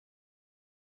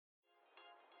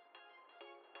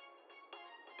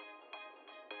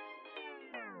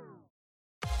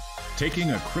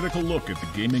taking a critical look at the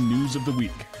gaming news of the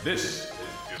week. This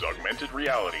is Augmented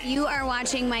Reality. You are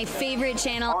watching my favorite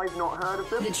channel. I've not heard of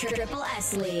them. The Triple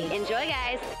S League. Enjoy,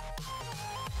 guys.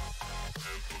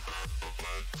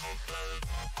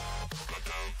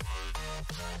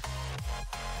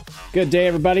 Good day,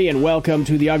 everybody, and welcome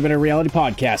to the Augmented Reality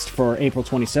Podcast for April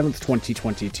 27th,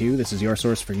 2022. This is your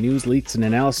source for news, leaks, and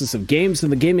analysis of games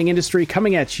in the gaming industry,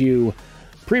 coming at you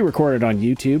pre-recorded on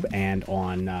YouTube and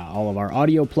on all of our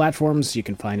audio platforms. You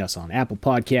can find us on Apple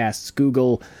Podcasts,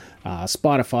 Google,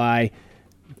 Spotify.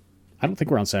 I don't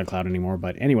think we're on SoundCloud anymore,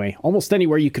 but anyway, almost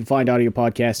anywhere you can find audio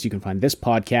podcasts, you can find this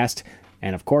podcast.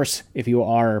 And of course, if you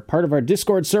are part of our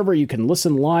Discord server, you can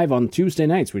listen live on Tuesday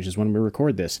nights, which is when we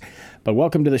record this. But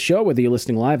welcome to the show, whether you're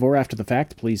listening live or after the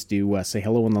fact. Please do say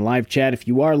hello in the live chat if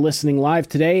you are listening live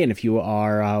today. And if you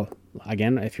are,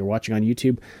 again, if you're watching on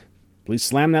YouTube, please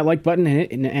slam that like button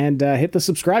and hit the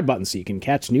subscribe button so you can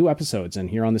catch new episodes.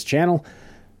 And here on this channel,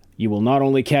 you will not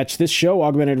only catch this show,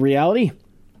 Augmented Reality,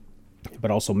 but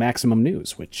also Maximum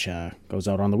News, which goes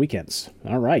out on the weekends.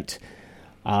 All right.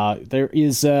 There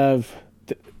is...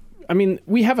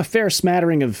 we have a fair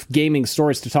smattering of gaming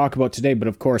stories to talk about today, but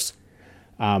of course,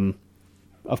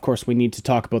 we need to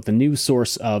talk about the news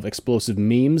source of explosive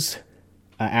memes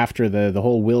after the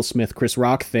whole Will Smith, Chris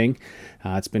Rock thing.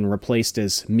 It's been replaced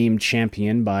as meme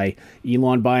champion by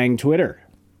Elon buying Twitter.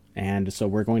 And so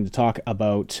we're going to talk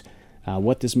about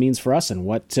what this means for us and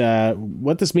what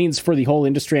this means for the whole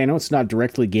industry. I know it's not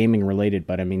directly gaming related,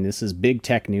 but I mean, this is big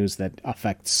tech news that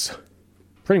affects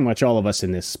pretty much all of us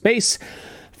in this space.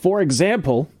 For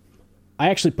example, I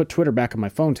actually put Twitter back on my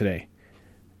phone today.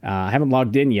 I haven't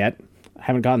logged in yet. I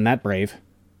haven't gotten that brave,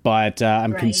 but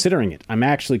I'm considering it. I'm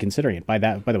actually considering it. By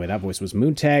the way, that voice was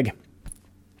Moontag.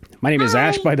 My name is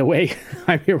Ash, by the way.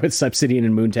 I'm here with Subsidian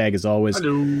and Moontag as always.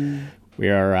 Hello. We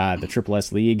are the Triple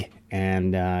S League,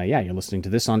 and you're listening to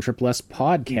this on Triple S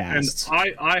Podcasts.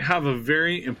 And I have a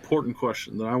very important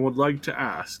question that I would like to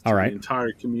ask the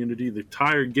entire community, the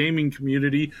entire gaming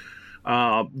community.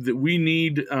 That we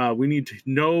need to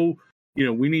know,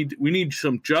 we need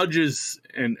some judges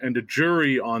and a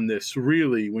jury on this,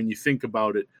 really, when you think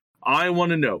about it. I want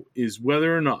to know is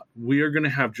whether or not we are going to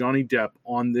have Johnny Depp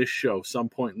on this show some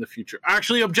point in the future.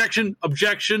 Actually, objection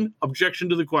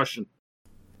to the question.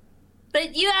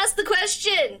 But you asked the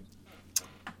question.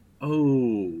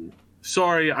 Oh,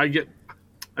 sorry, I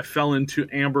fell into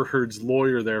Amber Heard's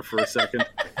lawyer there for a second.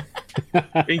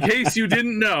 In case you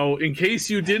didn't know,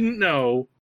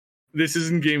 this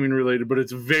isn't gaming related, but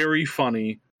it's very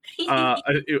funny.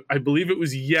 I believe it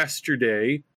was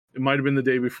yesterday. It might have been the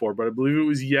day before, but I believe it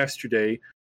was yesterday.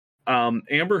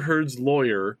 Amber Heard's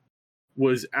lawyer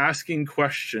was asking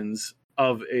questions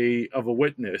of a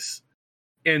witness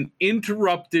and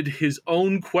interrupted his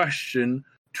own question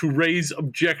to raise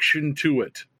objection to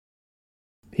it.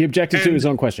 He objected to his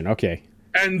own question. Okay.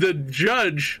 And the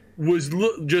judge was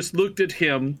just looked at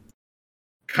him,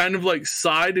 kind of like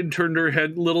sighed and turned her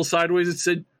head a little sideways and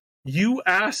said, "You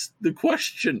asked the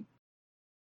question.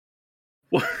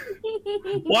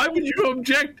 Why would you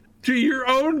object to your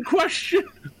own question?"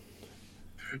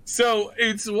 So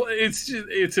it's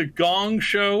a Gong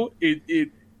show.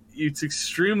 It's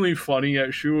extremely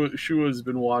funny. Shua has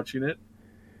been watching it.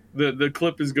 The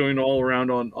clip is going all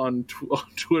around on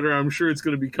Twitter. I'm sure it's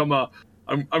going to become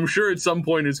I'm sure at some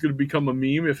point it's going to become a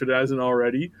meme if it hasn't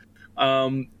already.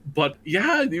 But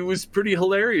yeah, it was pretty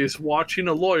hilarious watching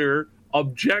a lawyer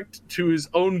object to his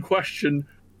own question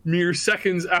mere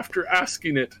seconds after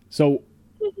asking it. So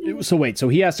wait. So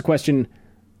he asked the question.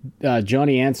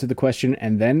 Johnny answered the question,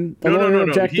 and then the lawyer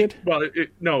objected?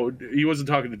 He wasn't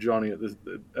talking to Johnny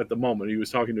at the moment. He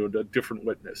was talking to a different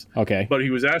witness. Okay. But he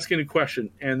was asking a question,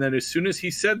 and then as soon as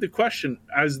he said the question,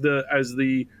 as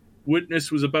the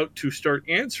witness was about to start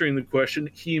answering the question,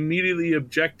 he immediately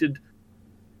objected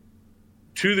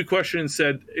to the question and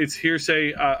said, "It's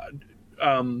hearsay.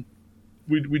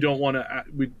 We don't want to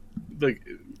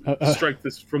strike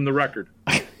this from the record."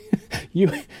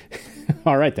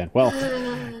 All right then. Well,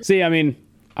 see, I mean,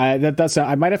 I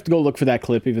might have to go look for that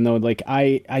clip, even though, like,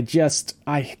 I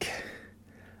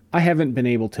haven't been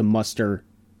able to muster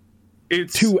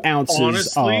 2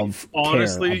 ounces of care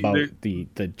about the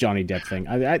Johnny Depp thing.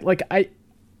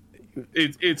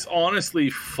 It's honestly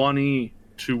funny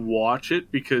to watch it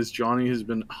because Johnny has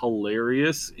been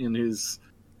hilarious in his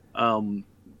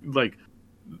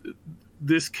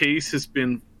this case has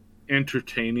been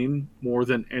entertaining more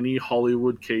than any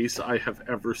Hollywood case I have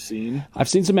ever seen. I've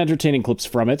seen some entertaining clips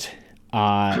from it.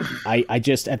 I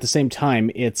just, at the same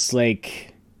time, it's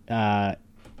like, and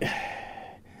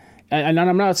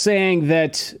I'm not saying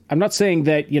that,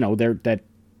 you know,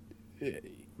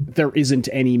 there isn't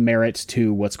any merit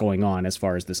to what's going on as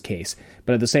far as this case.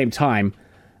 But at the same time,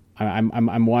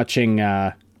 I'm watching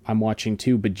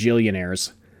two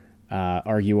bajillionaires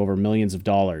argue over millions of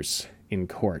dollars in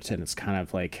court, and it's kind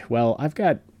of like, well, I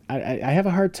have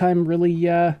a hard time really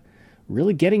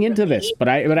getting into this, but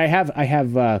I have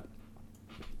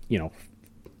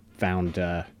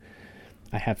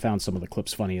found some of the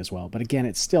clips funny as well. But again,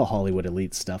 it's still Hollywood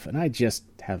elite stuff, and I just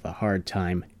have a hard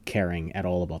time caring at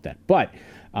all about that. But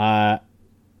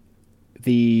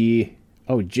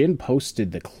Jin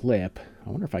posted the clip. I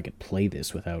wonder if I could play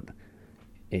this without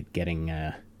it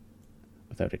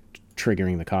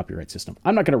triggering the copyright system.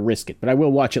 I'm not going to risk it, but I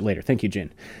will watch it later. Thank you,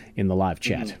 Jin, in the live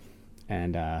chat. Mm-hmm.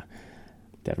 And to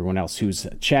everyone else who's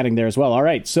chatting there as well. All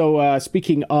right, so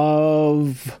speaking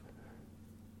of...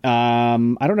 I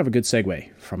don't have a good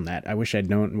segue from that. I wish I'd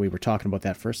known we were talking about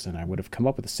that first, and I would have come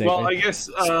up with a segue. Well, I guess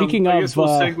we'll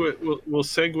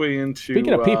segue into...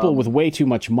 Speaking of people with way too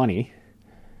much money...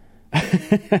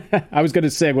 I was going to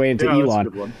segue into Elon. That's a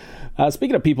good one.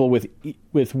 Speaking of people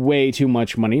with way too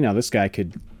much money, now this guy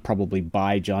could probably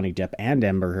buy Johnny Depp and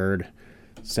Amber Heard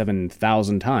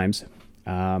 7,000 times.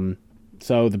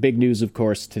 So the big news, of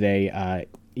course, today,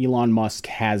 Elon Musk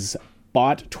has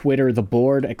bought Twitter. The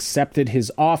board accepted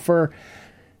his offer,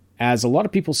 as a lot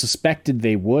of people suspected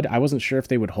they would. I wasn't sure if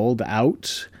they would hold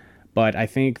out, but I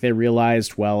think they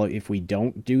realized, well, if we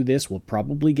don't do this, we'll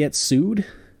probably get sued.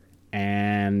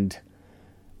 And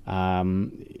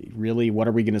really, what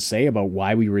are we going to say about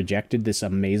why we rejected this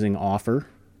amazing offer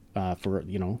for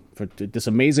this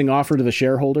amazing offer to the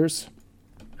shareholders?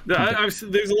 There's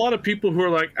a lot of people who are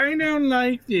like, I don't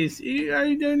like this.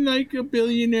 I don't like a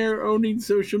billionaire owning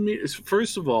social media.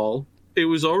 First of all, it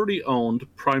was already owned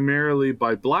primarily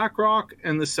by BlackRock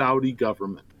and the Saudi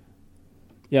government.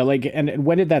 Yeah, and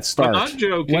when did that start? I'm not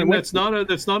joking.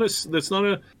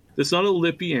 That's not a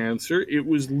lippy answer. It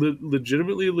was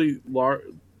legitimately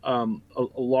a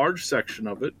large section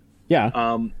of it. Yeah.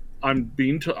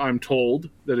 I'm told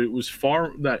that it was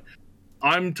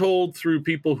I'm told through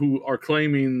people who are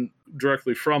claiming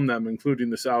directly from them, including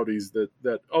the Saudis,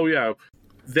 that oh yeah,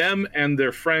 them and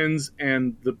their friends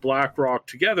and the BlackRock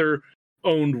together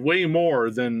owned way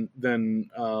more than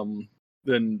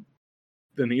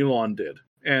Elon did.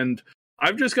 And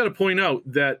I've just got to point out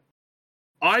that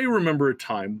I remember a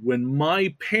time when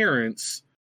my parents,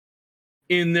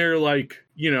 in their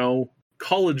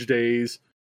college days,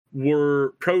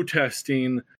 were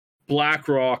protesting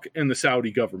BlackRock and the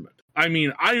Saudi government. I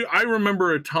mean, I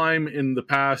remember a time in the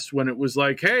past when it was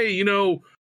like, hey,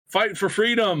 fight for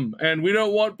freedom, and we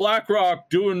don't want BlackRock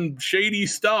doing shady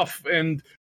stuff and,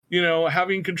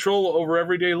 having control over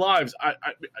everyday lives.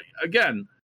 Again,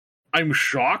 I'm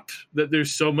shocked that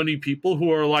there's so many people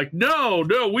who are like, no,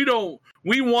 we don't.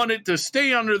 We want it to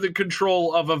stay under the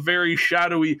control of a very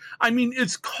shadowy... I mean,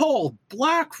 it's called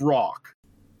BlackRock.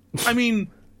 I mean...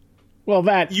 Well,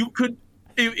 that... You could...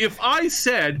 If I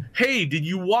said, hey, did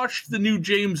you watch the new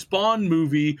James Bond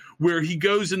movie where he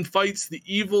goes and fights the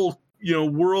evil,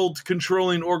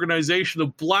 world-controlling organization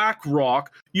of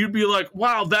BlackRock, you'd be like,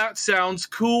 wow, that sounds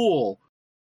cool.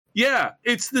 Yeah,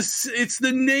 it's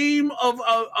the name of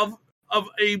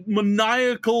a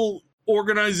maniacal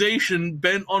organization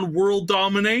bent on world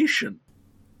domination.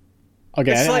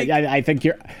 Okay, I think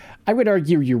I would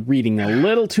argue you're reading a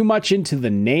little too much into the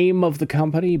name of the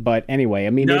company, but anyway, I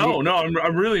mean... No,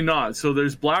 I'm really not. So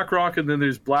there's BlackRock, and then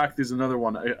there's another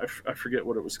one. I forget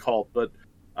what it was called, but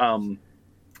I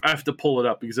have to pull it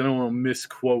up because I don't want to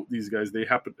misquote these guys. They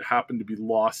happen to be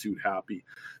lawsuit happy.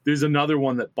 There's another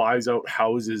one that buys out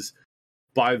houses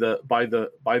by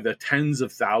the tens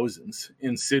of thousands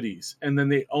in cities, and then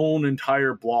they own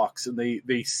entire blocks, and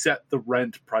they set the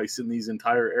rent price in these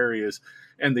entire areas,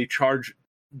 and they charge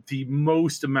the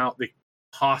most amount they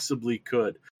possibly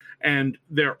could. And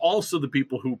they're also the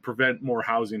people who prevent more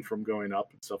housing from going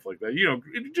up and stuff like that.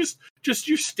 Just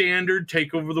your standard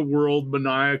take over the world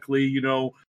maniacally,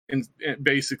 and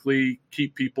basically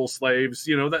keep people slaves,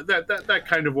 that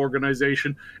kind of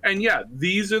organization. And yeah,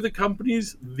 these are the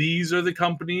companies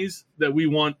that we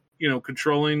want,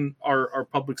 controlling our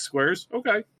public squares.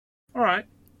 Okay. All right.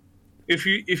 If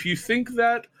you think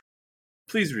that,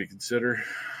 please reconsider.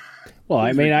 Well,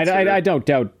 I mean, I don't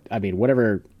doubt. I mean,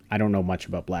 whatever. I don't know much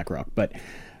about BlackRock, but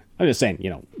I'm just saying,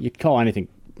 you call anything.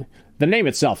 The name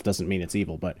itself doesn't mean it's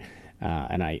evil, but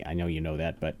and I know you know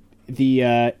that, but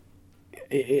the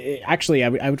actually,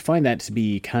 I would find that to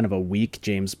be kind of a weak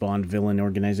James Bond villain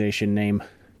organization name,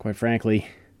 quite frankly.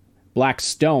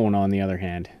 Blackstone, on the other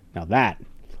hand, now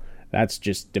that's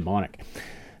just demonic.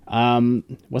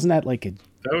 Wasn't that like a?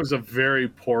 That was a very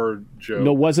poor joke.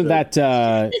 No, wasn't that?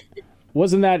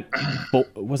 Wasn't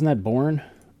that Bourne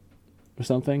or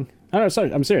something? I don't know.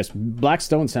 Sorry, I'm serious.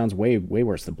 Blackstone sounds way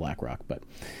worse than BlackRock, but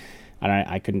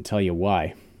I couldn't tell you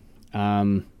why.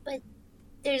 But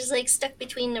there's like stuck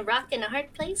between a rock and a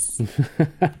hard place.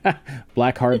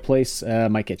 Black hard place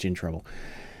might get you in trouble.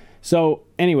 So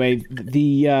anyway,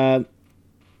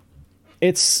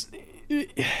 it's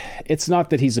not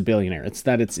that he's a billionaire. It's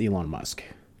that it's Elon Musk.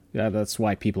 That's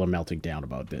why people are melting down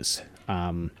about this.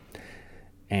 The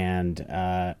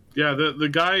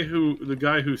guy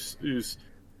who's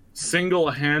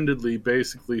single-handedly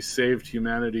basically saved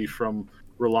humanity from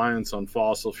reliance on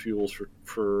fossil fuels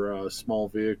for small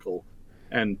vehicle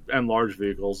and large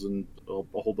vehicles and a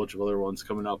whole bunch of other ones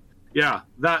coming up. Yeah,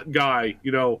 that guy,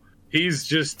 he's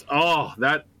just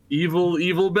that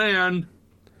evil man.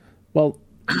 Well,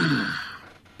 I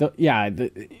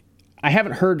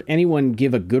haven't heard anyone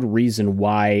give a good reason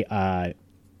why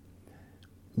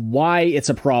it's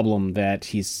a problem that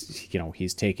he's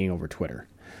taking over Twitter.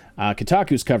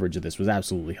 Kotaku's coverage of this was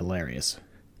absolutely hilarious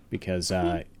because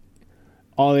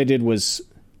all they did was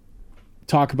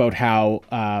talk about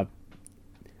how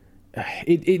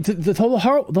the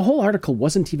whole article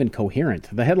wasn't even coherent.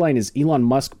 The headline is Elon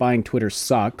Musk buying Twitter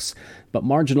sucks, but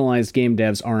marginalized game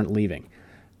devs aren't leaving.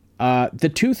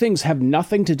 The two things have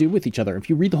nothing to do with each other. If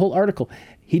you read the whole article,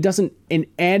 he doesn't in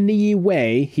any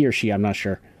way, he or she, I'm not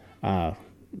sure,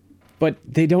 but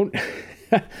they don't.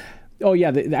 Oh yeah,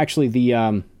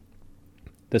 the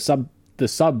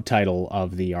subtitle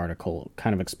of the article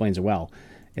kind of explains it well.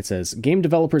 It says, game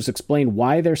developers explain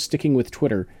why they're sticking with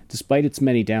Twitter despite its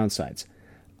many downsides.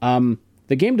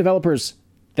 The game developers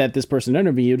that this person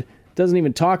interviewed don't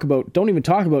even talk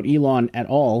about Elon at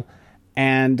all.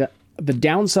 And the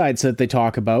downsides that they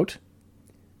talk about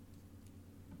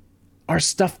are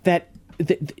stuff that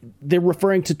they're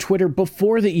referring to Twitter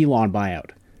before the Elon buyout.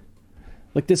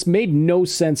 Like, this made no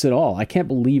sense at all. I can't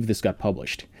believe this got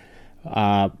published.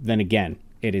 Then again,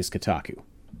 it is Kotaku.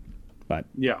 But,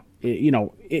 yeah,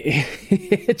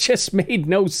 it just made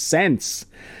no sense.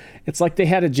 It's like they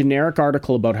had a generic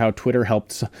article about how Twitter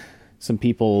helped some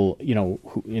people, who,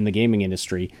 in the gaming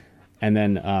industry. And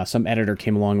then some editor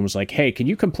came along and was like, hey, can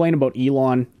you complain about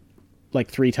Elon like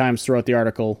 3 times throughout the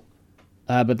article?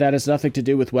 But that has nothing to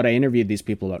do with what I interviewed these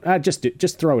people about. Just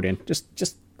throw it in.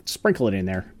 Just sprinkle it in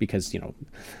there because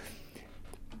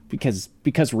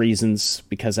reasons,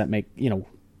 because that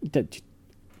that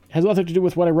has nothing to do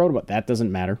with what I wrote about. That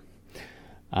doesn't matter.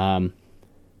 The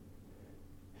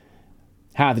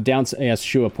downside, as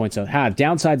Shua points out,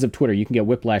 downsides of Twitter, you can get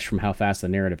whiplash from how fast the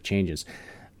narrative changes.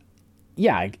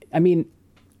 Yeah, I mean,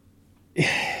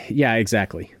 yeah,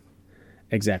 exactly.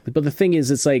 But the thing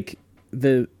is, it's like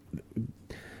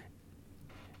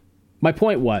my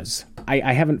point was,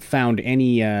 I haven't found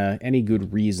any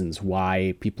good reasons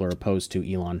why people are opposed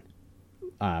to Elon.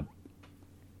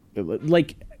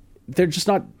 Like, they're just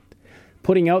not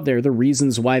putting out there the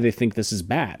reasons why they think this is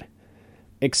bad.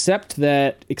 Except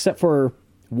for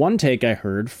one take I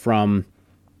heard from,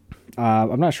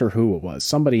 I'm not sure who it was,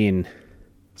 somebody in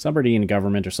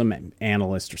government or some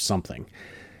analyst or something,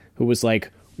 who was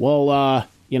like, well,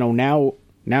 now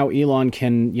Elon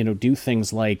can, do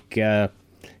things like,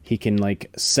 he can like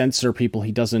censor people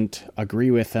he doesn't agree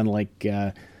with and like,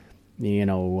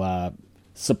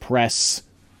 suppress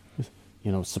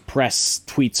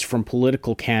tweets from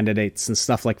political candidates and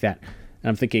stuff like that. And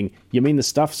I'm thinking, you mean the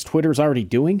stuff Twitter's already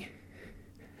doing?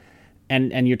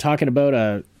 And you're talking about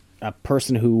a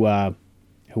person who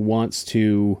wants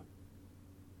to,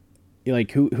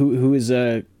 like, who is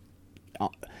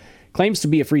claims to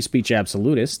be a free speech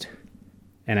absolutist.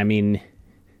 And I mean,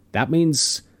 that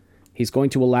means he's going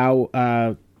to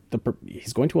allow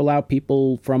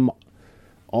people from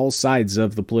all sides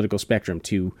of the political spectrum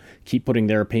to keep putting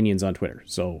their opinions on Twitter.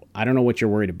 So I don't know what you're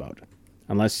worried about,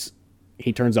 unless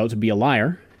he turns out to be a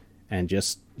liar and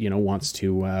just,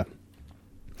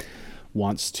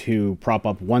 wants to prop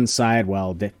up one side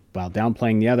while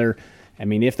downplaying the other. I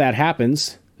mean, if that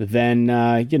happens, then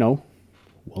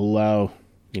we'll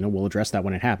address that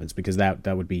when it happens, because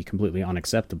that would be completely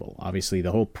unacceptable. Obviously,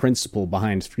 the whole principle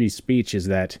behind free speech is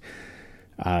that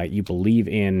you believe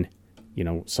in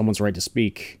someone's right to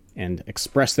speak and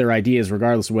express their ideas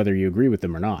regardless of whether you agree with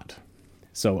them or not.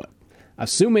 So,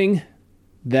 assuming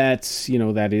that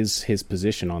that is his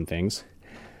position on things,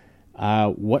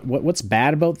 what's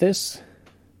bad about this?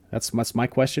 That's my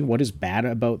question. What is bad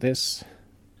about this?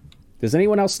 Does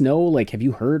anyone else know? Like, have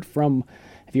you heard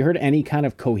any kind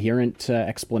of coherent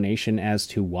explanation as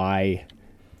to why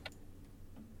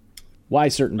why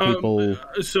certain people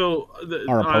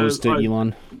are opposed to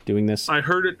Elon doing this? I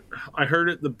heard it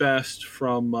the best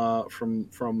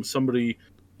from somebody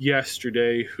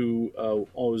yesterday who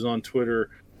was on Twitter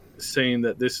saying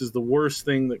that this is the worst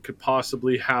thing that could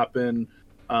possibly happen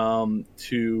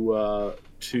to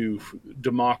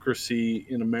democracy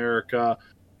in America,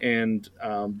 and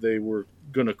they were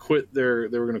going to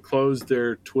close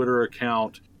their Twitter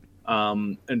account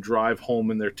and drive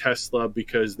home in their Tesla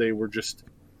because they were just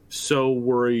so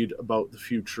worried about the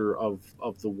future of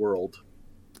the world.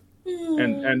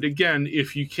 And again,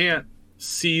 if you can't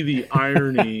see the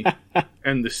irony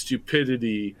and the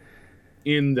stupidity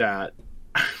in that,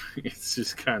 it's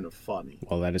just kind of funny.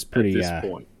 Well, that is pretty. At this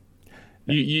point,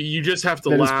 you just have to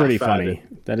laugh. That is pretty at funny.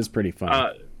 It. That is pretty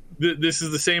funny. This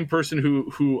is the same person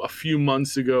who a few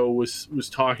months ago was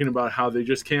talking about how they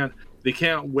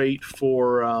can't wait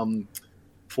for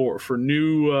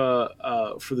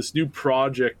this new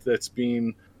project that's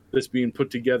being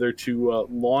put together to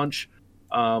launch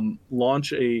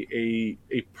a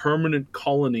permanent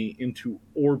colony into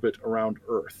orbit around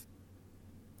Earth.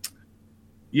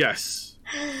 Yes.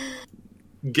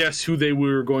 Guess who they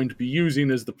were going to be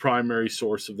using as the primary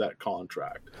source of that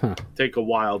contract? Huh. Take a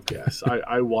wild guess.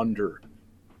 I wonder.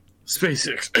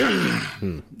 SpaceX.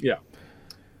 Yeah.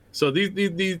 So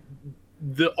the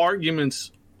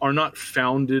arguments are not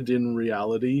founded in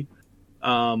reality,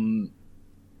 and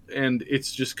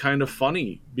it's just kind of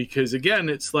funny because again,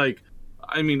 it's like,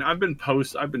 I mean, I've been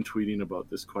tweeting about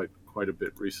this quite a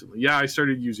bit recently. Yeah, I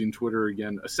started using Twitter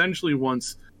again. Essentially,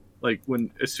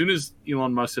 as soon as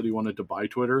Elon Musk said he wanted to buy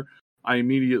Twitter, I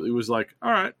immediately was like,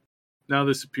 all right, now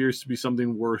this appears to be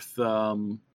something worth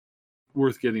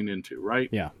getting into, right?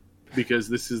 Yeah. Because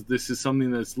this is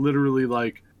something that's literally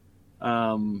like,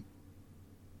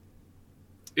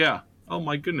 yeah. Oh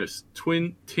my goodness.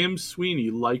 Tim Sweeney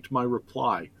liked my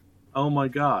reply. Oh my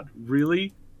God.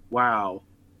 Really? Wow.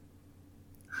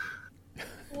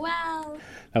 Wow.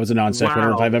 That was a non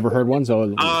sequitur if I've ever heard one.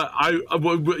 So,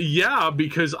 yeah,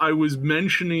 because I was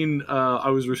mentioning, I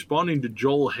was responding to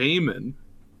Joel Heyman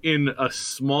in a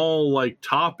small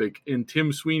topic, and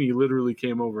Tim Sweeney literally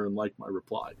came over and liked my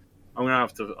reply. I'm gonna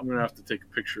have to take a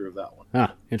picture of that one.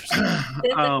 Ah, interesting.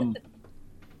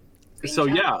 So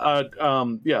yeah,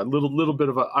 little bit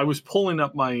of I was pulling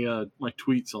up my my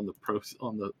tweets on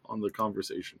the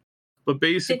conversation, but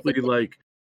basically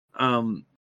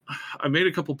I made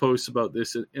a couple posts about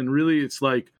this, and really it's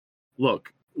like,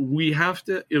 look, we have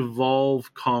to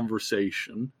evolve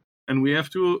conversation, and we have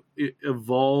to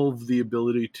evolve the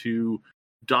ability to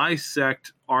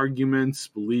dissect arguments,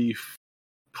 belief,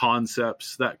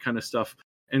 concepts, that kind of stuff,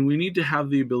 and we need to have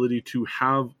the ability to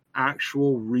have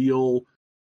actual, real,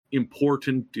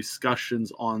 important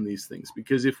discussions on these things,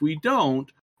 because if we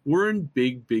don't, we're in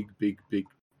big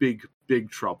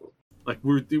trouble. Like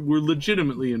we're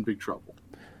legitimately in big trouble.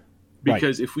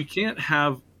 Because if we can't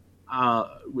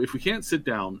sit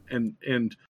down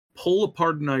and pull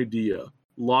apart an idea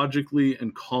logically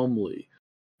and calmly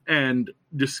and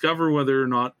discover whether or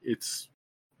not it's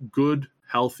good,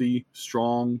 healthy,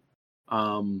 strong,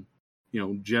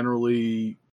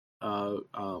 generally,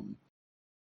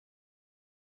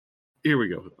 here we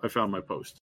go. I found my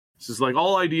post. This is like,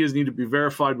 all ideas need to be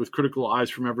verified with critical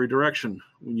eyes from every direction.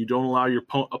 When you don't allow your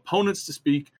opponents to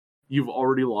speak, you've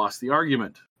already lost the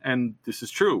argument. And this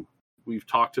is true. We've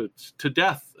talked to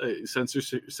death.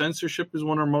 Censorship is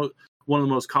one of the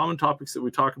most common topics that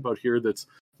we talk about here that's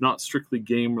not strictly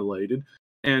game related.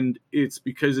 And it's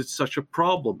because it's such a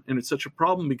problem. And it's such a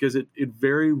problem because it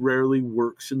very rarely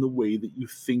works in the way that you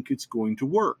think it's going to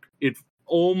work. It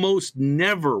almost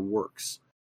never works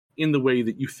in the way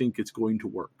that you think it's going to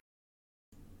work.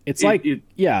 It's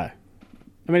yeah.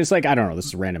 I mean, it's like, I don't know, this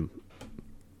is a random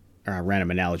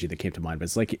analogy that came to mind,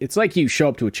 but it's like you show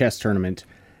up to a chess tournament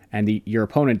and your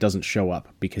opponent doesn't show up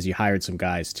because you hired some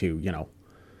guys to,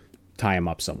 tie him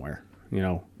up somewhere,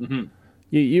 Mm-hmm.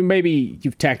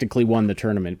 You've tactically won the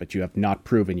tournament, but you have not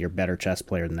proven you're a better chess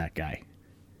player than that guy.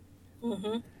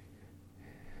 Mm-hmm.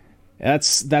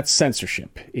 That's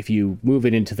censorship. If you move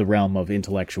it into the realm of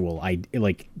intellectual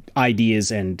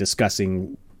ideas and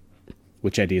discussing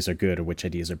which ideas are good or which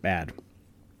ideas are bad.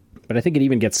 But I think it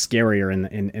even gets scarier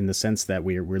in the sense that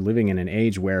we're living in an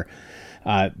age where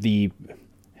the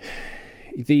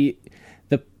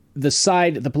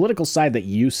political side that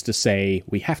used to say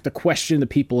we have to question the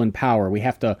people in power, we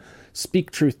have to speak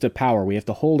truth to power, we have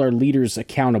to hold our leaders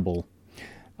accountable.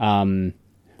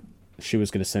 She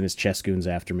was going to send his chess goons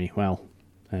after me. Well,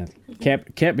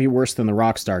 can't be worse than the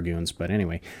Rockstar goons. But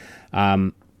anyway,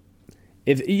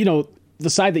 if the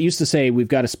side that used to say we've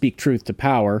got to speak truth to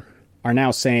power are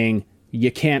now saying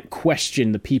you can't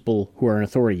question the people who are in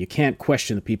authority. You can't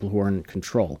question the people who are in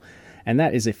control. And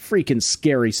that is a freaking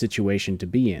scary situation to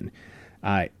be in.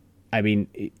 I mean,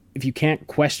 if you can't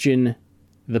question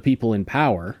the people in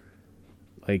power,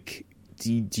 like,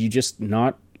 do you just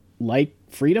not like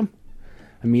freedom?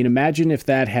 I mean, imagine if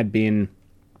that had been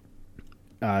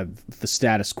the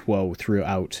status quo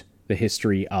throughout the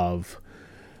history of,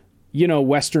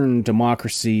 Western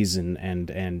democracies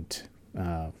and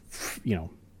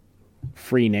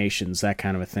free nations, that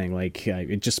kind of a thing. Like,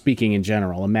 just speaking in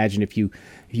general, imagine if you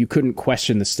couldn't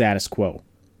question the status quo.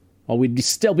 Well, we'd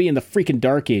still be in the freaking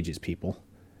dark ages, people.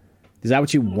 Is that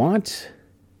what you want?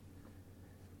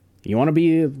 You want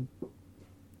to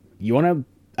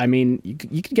I mean,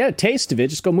 you can get a taste of it.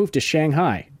 Just go move to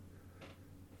Shanghai.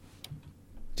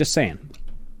 Just saying.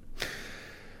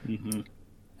 Mm-hmm.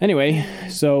 Anyway,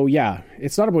 so yeah,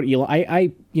 it's not about Elon.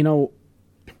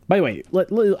 By the way,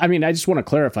 I just want to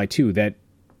clarify too that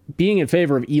being in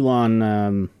favor of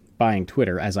Elon buying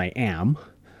Twitter, as I am,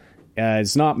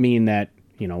 does not mean that,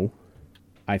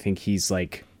 I think he's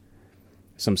like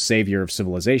some savior of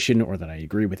civilization or that I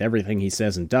agree with everything he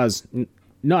says and does.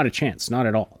 Not a chance, not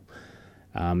at all.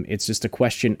 It's just a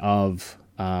question of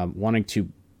wanting to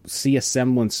see a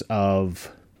semblance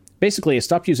of... Basically, I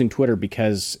stopped using Twitter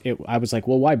because I was like,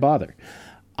 well, why bother?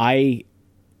 I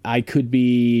could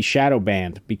be shadow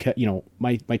banned because,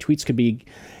 my tweets could be...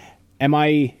 Am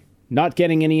I not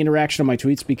getting any interaction on my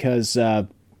tweets because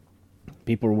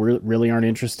people really aren't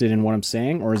interested in what I'm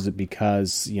saying? Or is it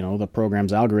because, the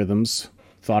program's algorithms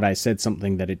thought I said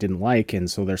something that it didn't like, and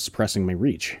so they're suppressing my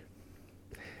reach?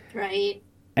 Right.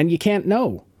 And you can't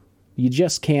know. You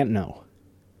just can't know.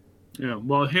 Yeah,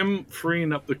 well, him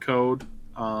freeing up the code,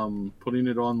 putting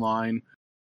it online,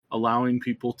 allowing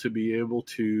people to be able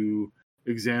to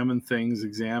examine things,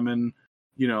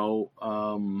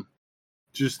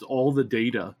 just all the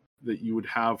data that you would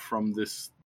have from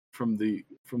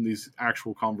these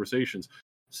actual conversations.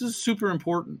 This is super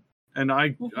important, and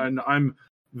I'm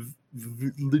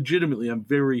legitimately, I'm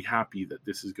very happy that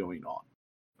this is going on.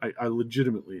 I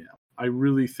legitimately am. I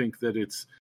really think that it's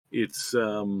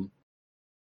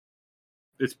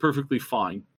perfectly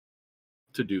fine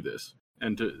to do this,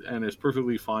 and it's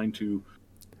perfectly fine to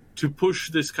push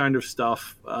this kind of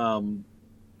stuff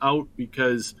out,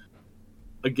 because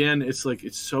again, it's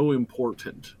so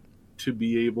important to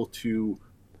be able to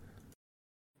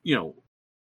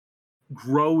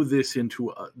grow this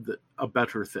into a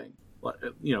better thing.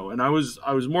 And I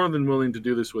was more than willing to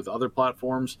do this with other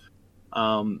platforms,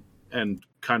 and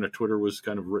kind of Twitter was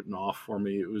kind of written off for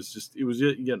me. It was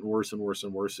getting worse and worse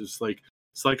and worse. It's like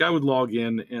I would log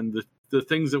in, and the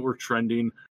things that were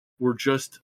trending were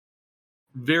just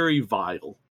very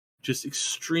vile, just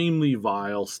extremely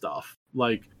vile stuff.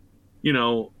 And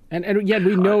yet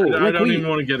we know. I don't even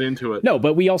want to get into it. No,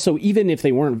 but we also, even if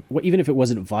it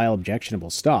wasn't vile, objectionable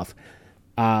stuff,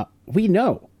 we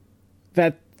know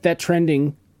that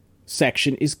trending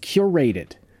section is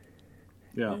curated.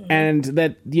 Yeah. And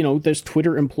that, there's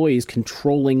Twitter employees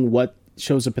controlling what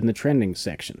shows up in the trending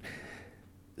section.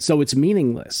 So it's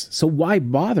meaningless. So why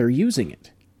bother using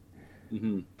it?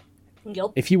 Mm-hmm.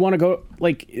 Yep. If you want to go,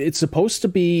 it's supposed to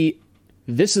be,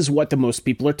 this is what the most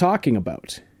people are talking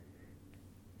about.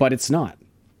 But it's not.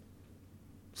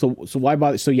 So why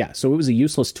bother? So it was a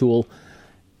useless tool.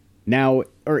 Now,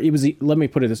 let me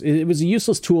put it this, it was a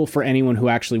useless tool for anyone who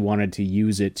actually wanted to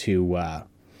use it to, how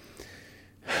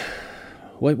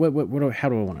do I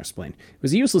want to explain? It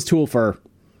was a useless tool for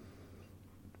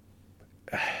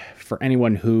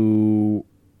anyone who,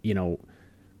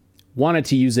 wanted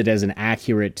to use it as an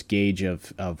accurate gauge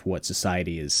of what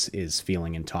society is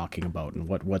feeling and talking about, and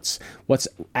what's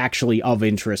actually of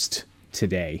interest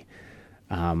today.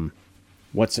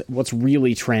 What's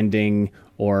really trending,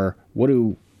 or what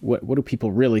do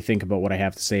people really think about what I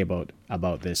have to say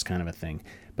about this kind of a thing.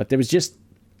 But there was just,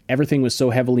 everything was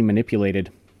so heavily manipulated.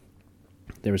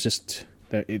 There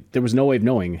was no way of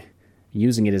knowing,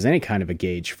 using it as any kind of a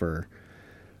gauge for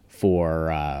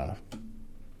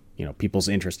people's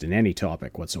interest in any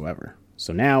topic whatsoever.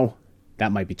 So now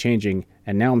that might be changing,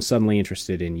 and now I'm suddenly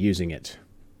interested in using it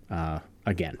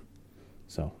again.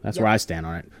 So that's where I stand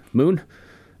on it. Moon,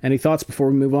 any thoughts before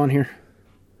we move on here?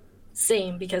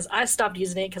 Same, because I stopped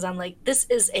using it because I'm like, this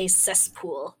is a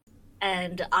cesspool,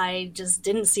 and I just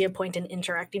didn't see a point in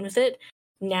interacting with it.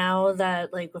 Now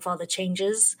that, with all the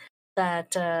changes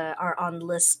that are on the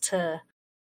list to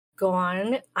go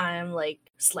on, I'm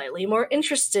slightly more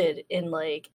interested in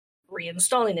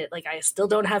reinstalling it. I still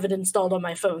don't have it installed on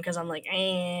my phone because I'm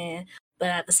but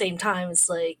at the same time, it's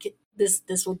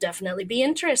this will definitely be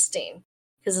interesting,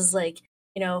 because it's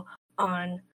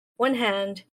on one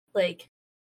hand, like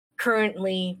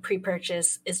currently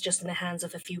pre-purchase is just in the hands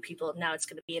of a few people. Now it's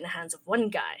going to be in the hands of one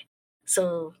guy.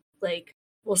 So like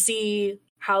we'll see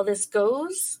how this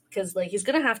goes, because like he's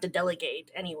going to have to delegate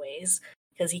anyways,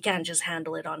 because he can't just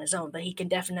handle it on his own, but he can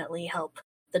definitely help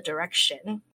the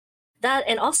direction. That,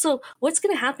 and also what's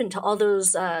going to happen to all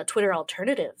those Twitter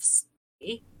alternatives?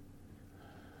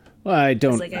 Well, I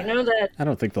don't know that I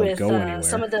don't think they'll go anywhere.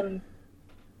 Some of them,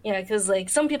 yeah, because like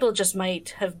some people just might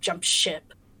have jumped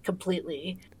ship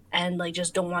completely and like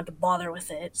just don't want to bother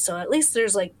with it. So at least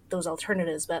there's like those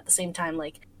alternatives, but at the same time,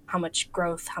 like how much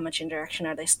growth, how much interaction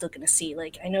are they still going to see?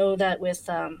 Like I know that with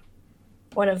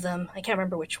one of them, I can't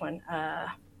remember which one,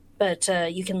 but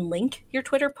you can link your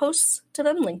Twitter posts to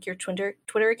them, link your Twitter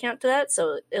account to that,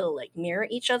 so it'll like mirror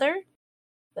each other.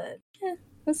 But yeah,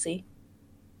 let's see.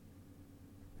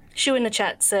 Shu in the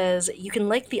chat says you can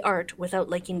like the art without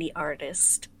liking the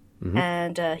artist. Mm-hmm.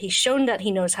 And he's shown that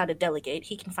he knows how to delegate.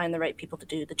 He can find the right people to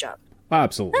do the job.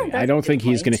 Absolutely. I don't think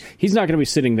he's not going to be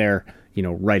sitting there,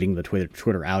 writing the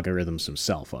Twitter algorithms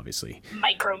himself, obviously.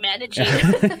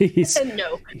 Micromanaging.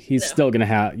 He's still going to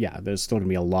have, there's still going to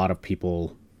be a lot of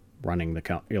people running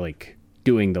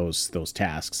doing those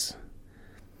tasks,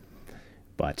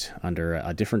 but under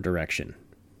a different direction,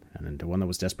 and one that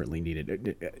was desperately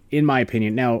needed, in my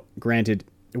opinion. Now, granted,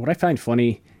 what I find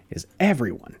funny is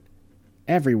everyone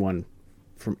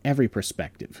from every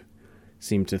perspective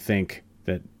seemed to think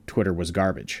that Twitter was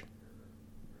garbage.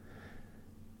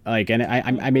 And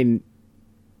I mean,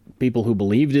 people who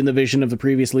believed in the vision of the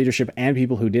previous leadership and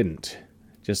people who didn't.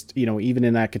 Just, even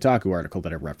in that Kotaku article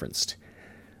that I referenced,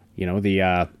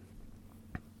 the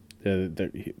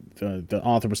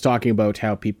author was talking about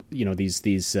how people, these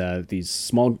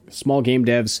small game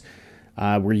devs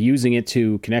were using it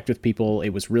to connect with people. It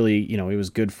was really, it was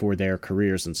good for their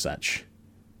careers and such.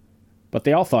 But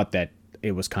they all thought that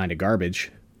it was kind of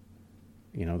garbage.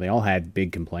 They all had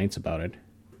big complaints about it.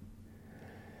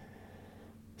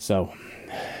 So,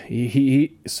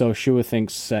 so Shua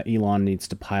thinks Elon needs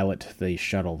to pilot the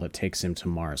shuttle that takes him to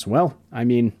Mars. Well, I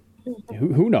mean,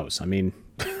 who knows? I mean,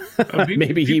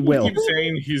 maybe he will. Keep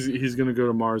saying he's going to go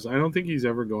to Mars. I don't think he's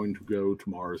ever going to go to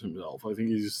Mars himself. I think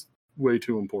he's way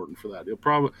too important for that. He'll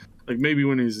probably, maybe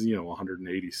when he's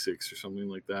 186 or something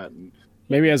like that, and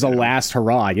maybe as a last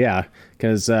hurrah, yeah,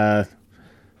 because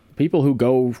people who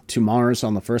go to Mars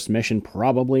on the first mission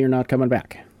probably are not coming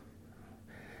back.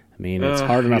 I mean, it's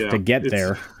hard enough to get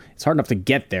there. It's hard enough to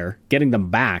get there. Getting them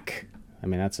back, I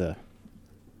mean, that's a...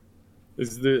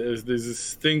 There's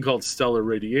this thing called stellar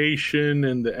radiation,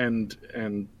 and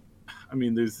I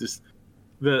mean, there's this...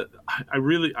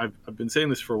 I've been saying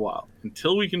this for a while.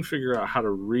 Until we can figure out how to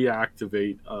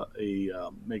reactivate a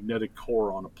magnetic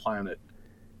core on a planet,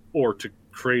 or to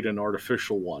create an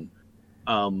artificial one,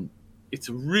 it's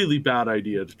a really bad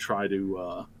idea to try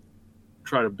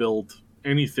to build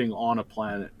anything on a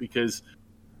planet, because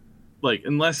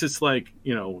unless it's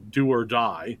do or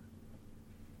die,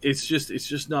 it's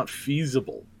just not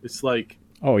feasible. It's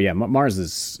oh yeah, Mars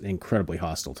is incredibly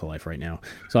hostile to life right now.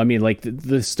 So I mean,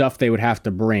 the stuff they would have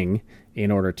to bring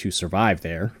in order to survive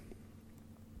there,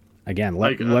 again,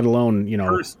 let alone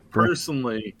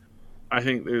personally, I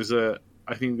think there's a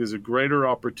greater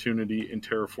opportunity in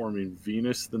terraforming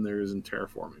Venus than there is in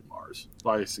terraforming Mars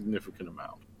by a significant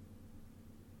amount.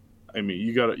 I mean,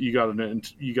 you got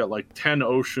 10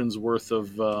 oceans worth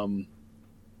of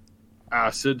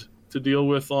acid to deal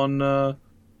with on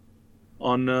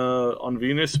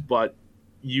Venus, but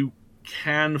you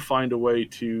can find a way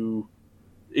to.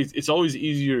 It's always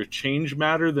easier to change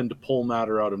matter than to pull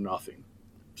matter out of nothing.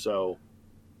 So,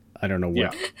 I don't know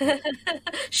what. Yeah.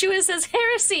 Shua says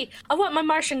heresy. I want my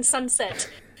Martian sunset.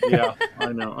 Yeah,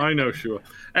 I know, Shua.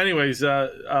 Anyways,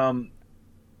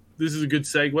 this is a good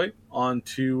segue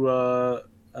onto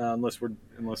unless we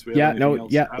have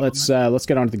let's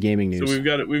get on to the gaming news. So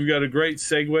we've got a great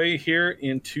segue here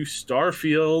into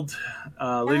Starfield,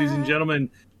 ladies and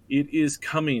gentlemen. It is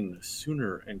coming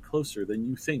sooner and closer than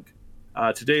you think.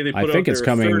 Today they put out I think it's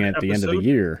coming at the end of the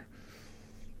year.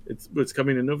 It's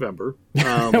coming in November.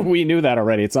 We knew that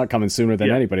already. It's not coming sooner than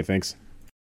anybody thinks.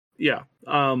 Yeah,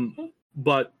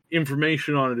 but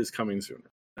information on it is coming sooner.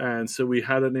 And so we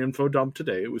had an info dump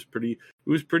today. It was pretty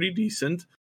decent.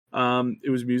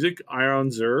 It was music. Iron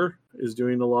Zur is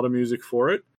doing a lot of music for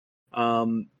it.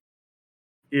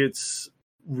 It's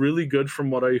really good from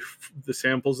what the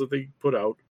samples that they put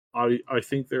out. I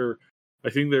think their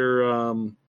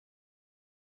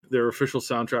official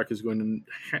soundtrack is going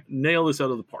to nail this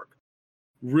out of the park.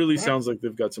 Really sounds like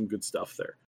they've got some good stuff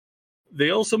there.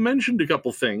 They also mentioned a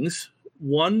couple things.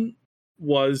 One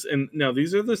was, and now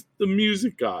these are the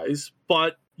music guys,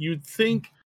 but you'd think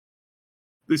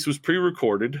this was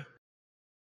pre-recorded.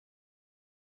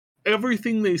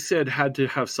 Everything they said had to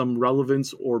have some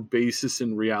relevance or basis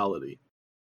in reality.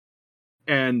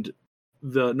 And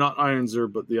not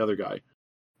Ironzer, but the other guy,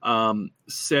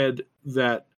 said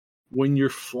that when you're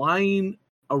flying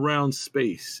around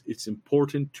space, it's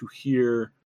important to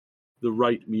hear the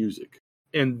right music.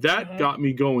 And that got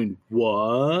me going,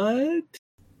 what?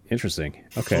 Interesting.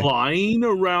 Okay. Flying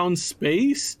around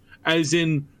space? As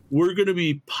in, we're going to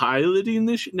be piloting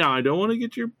this? Now, I don't want to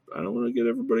get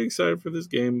everybody excited for this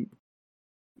game.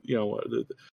 You know, a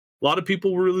lot of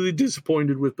people were really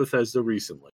disappointed with Bethesda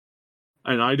recently.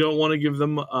 And I don't want to give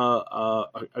them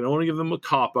a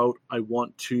cop out. I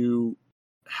want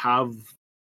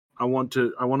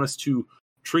us to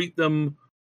treat them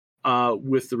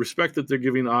with the respect that they're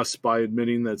giving us by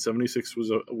admitting that 76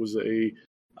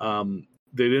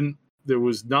 there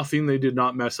was nothing they did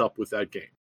not mess up with that game.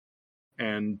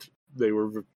 And they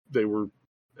were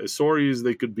as sorry as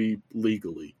they could be,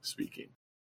 legally speaking.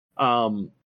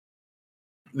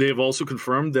 They have also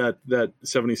confirmed that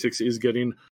 76 is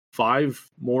getting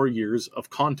 5 more years of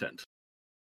content.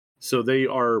 So they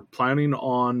are planning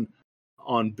on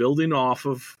building off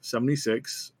of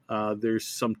 76. There's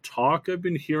some talk I've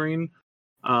been hearing.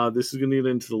 This is going to get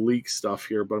into the leak stuff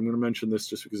here, but I'm going to mention this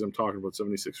just because I'm talking about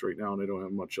 76 right now and I don't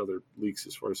have much other leaks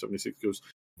as far as 76 goes.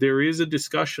 There is a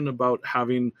discussion about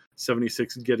having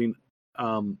 76 getting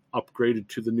upgraded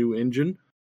to the new engine.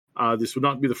 This would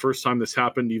not be the first time this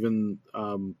happened, even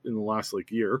in the last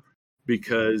year,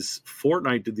 because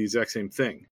Fortnite did the exact same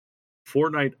thing.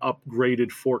 Fortnite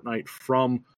upgraded Fortnite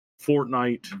from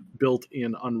Fortnite built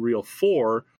in Unreal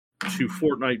 4 to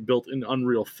Fortnite built in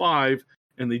Unreal 5,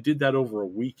 and they did that over a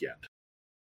weekend.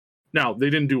 Now, they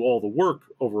didn't do all the work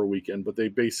over a weekend, but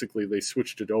they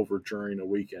switched it over during a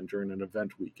weekend, during an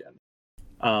event weekend.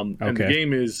 And the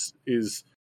game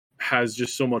has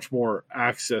just so much more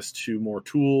access to more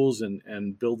tools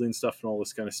and building stuff and all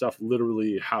this kind of stuff.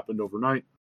 Literally happened overnight.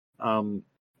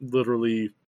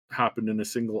 Literally happened in a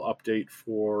single update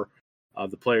for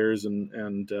the players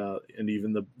and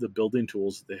even the building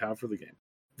tools that they have for the game.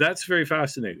 That's very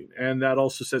fascinating. And that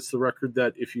also sets the record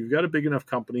that if you've got a big enough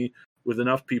company with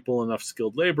enough people, enough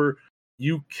skilled labor,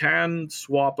 you can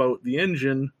swap out the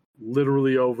engine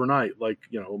literally overnight, like,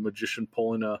 a magician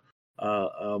pulling a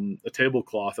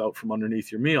tablecloth out from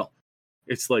underneath your meal.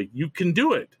 It's like, you can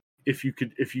do it. If you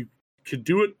could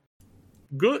do it,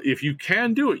 good. If you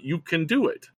can do it, you can do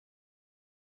it.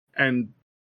 And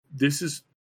this is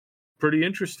pretty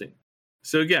interesting.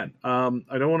 So again, I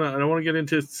don't want to get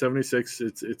into 76.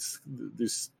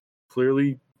 There's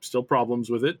clearly still problems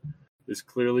with it. There's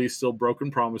clearly still broken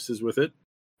promises with it.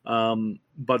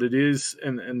 But it is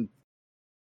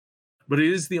but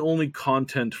it is the only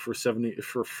content for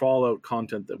Fallout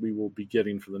content that we will be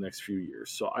getting for the next few years.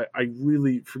 So I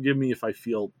really, forgive me if I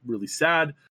feel really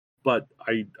sad, but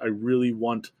I really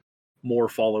want more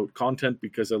Fallout content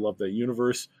because I love that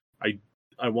universe.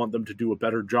 I want them to do a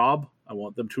better job. I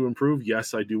want them to improve.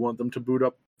 Yes, I do want them to boot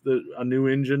up a new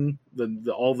engine.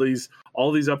 All these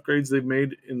upgrades they've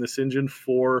made in this engine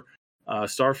for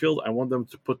Starfield, I want them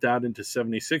to put that into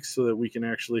 76 so that we can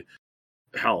actually.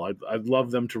 Hell, I'd love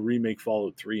them to remake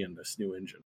Fallout 3 in this new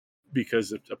engine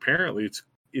because apparently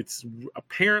it's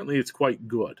quite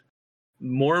good.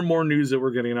 More and more news that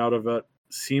we're getting out of it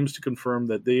seems to confirm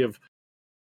that they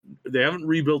haven't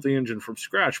rebuilt the engine from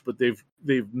scratch, but they've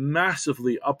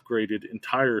massively upgraded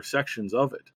entire sections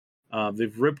of it.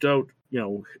 They've ripped out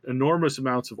enormous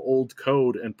amounts of old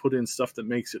code and put in stuff that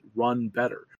makes it run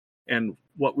better. And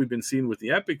what we've been seeing with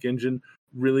the Epic engine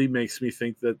really makes me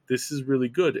think that this is really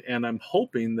good. And I'm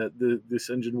hoping that this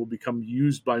engine will become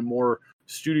used by more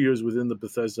studios within the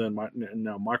Bethesda and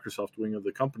now Microsoft wing of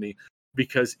the company,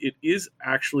 because it is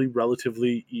actually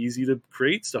relatively easy to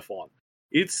create stuff on.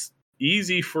 It's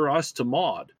easy for us to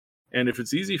mod. And if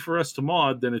it's easy for us to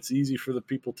mod, then it's easy for the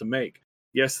people to make.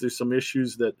 Yes, there's some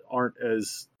issues that aren't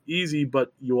as easy,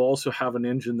 but you also have an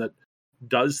engine that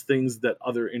does things that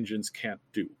other engines can't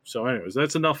do. So anyways,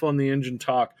 that's enough on the engine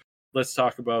talk. Let's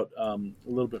talk about a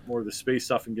little bit more of the space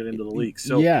stuff and get into the leaks.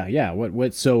 So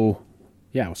So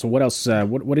what else?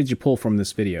 What did you pull from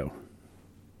this video?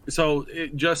 So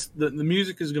the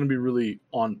music is going to be really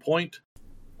on point.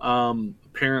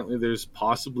 Apparently, there's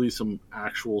possibly some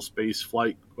actual space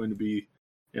flight going to be,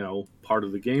 part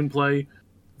of the gameplay.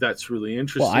 That's really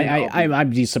interesting. Well,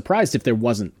 I'd be surprised if there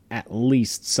wasn't at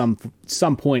least some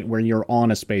point where you're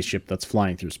on a spaceship that's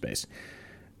flying through space.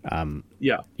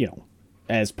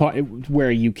 As part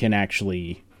where you can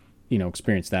actually,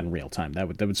 experience that in real time. That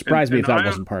would surprise me if that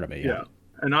wasn't part of it. Yeah.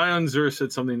 And Ion Zur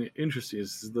said something interesting.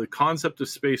 Is the concept of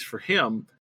space for him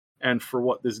and for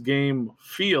what this game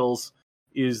feels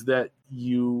is that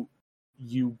you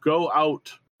go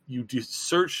out, you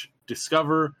search,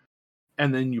 discover,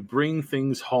 and then you bring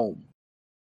things home.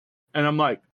 And I'm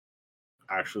like,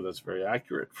 actually, that's very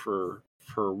accurate for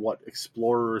what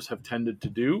explorers have tended to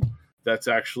do. That's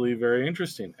actually very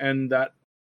interesting. And that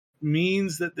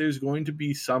means that there's going to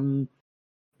be some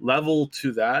level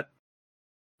to that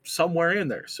somewhere in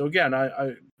there. So again,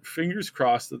 I fingers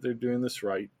crossed that they're doing this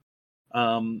right.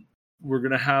 We're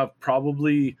going to have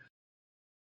probably,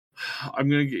 I'm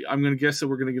going to guess that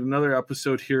we're going to get another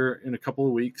episode here in a couple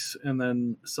of weeks. And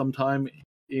then sometime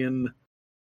in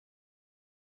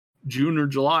June or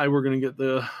July, we're going to get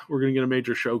a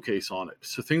major showcase on it.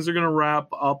 So things are going to wrap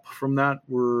up from that.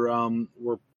 We're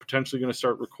potentially going to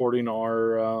start recording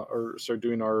or start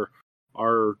doing our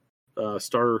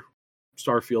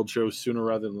Starfield shows sooner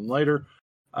rather than later.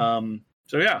 So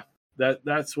yeah,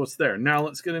 that's what's there. Now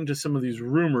let's get into some of these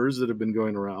rumors that have been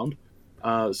going around.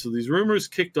 So these rumors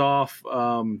kicked off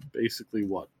basically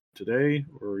today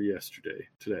or yesterday?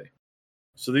 Today.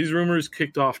 So these rumors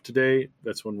kicked off today.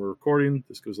 That's when we're recording.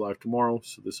 This goes live tomorrow,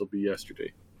 so this will be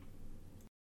yesterday.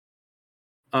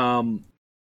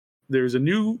 There's a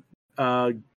new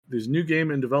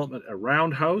game in development at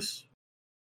Roundhouse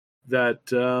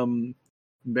that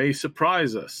may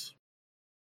surprise us.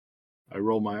 I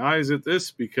roll my eyes at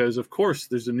this because, of course,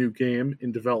 there's a new game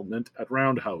in development at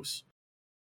Roundhouse,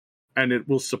 and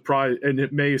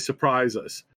it may surprise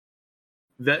us.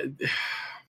 That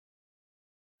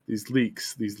these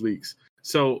leaks.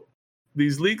 So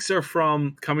these leaks are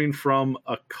coming from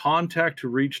a contact who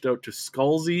reached out to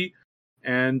Scalzi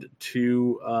and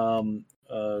to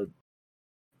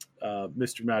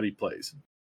Mr. Matty Plays.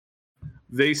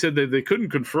 They said that they couldn't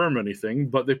confirm anything,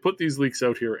 but they put these leaks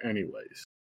out here anyways.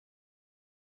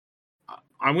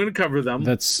 I'm going to cover them.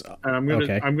 And I'm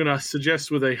going to suggest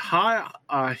with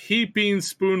a heaping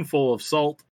spoonful of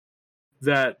salt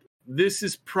that this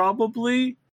is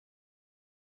probably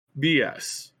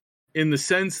BS, in the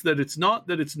sense that it's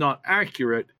not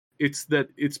accurate. It's that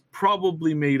it's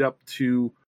probably made up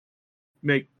to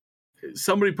make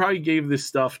somebody probably gave this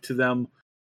stuff to them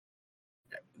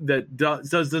that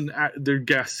doesn't. They're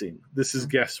guessing. This is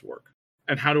guesswork.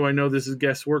 And how do I know this is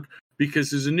guesswork?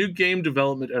 Because there's a new game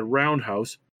development at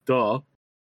Roundhouse. Duh.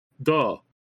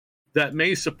 That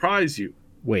may surprise you.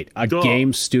 Wait,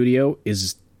 game studio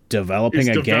is developing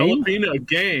a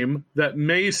game that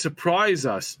may surprise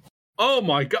us. Oh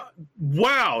my god.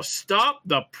 Wow, stop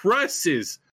the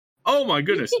presses. Oh my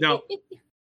goodness. Now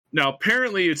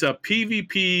apparently it's a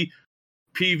PvP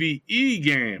PvE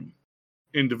game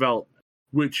in development,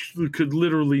 which could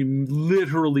literally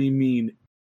mean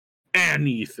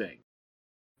anything.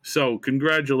 So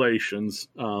congratulations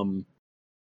on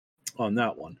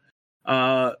that one.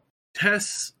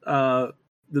 Tess, the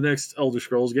next Elder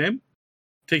Scrolls game,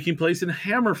 taking place in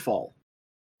Hammerfall.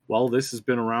 Well, this has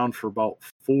been around for about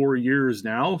 4 years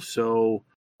now, so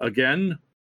again,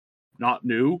 not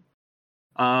new.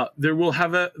 There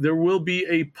will be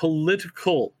a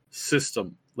political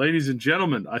system. Ladies and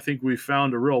gentlemen, I think we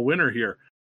found a real winner here.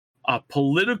 A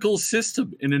political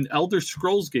system in an Elder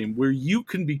Scrolls game where you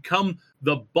can become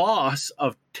the boss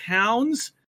of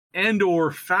towns and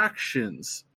or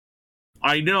factions.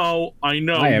 I know. I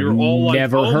have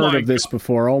never heard of this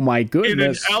before. Oh my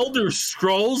goodness. In an Elder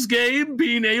Scrolls game,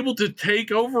 being able to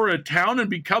take over a town and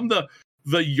become the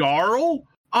Jarl?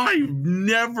 I've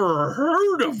never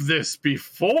heard of this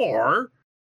before.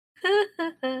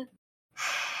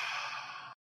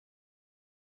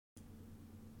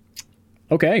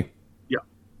 Okay. Yeah.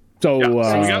 So,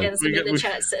 the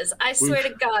chat says, I swear to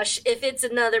gosh, if it's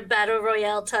another battle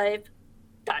royale type. ...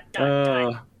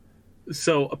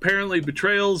 So apparently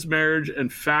betrayals, marriage,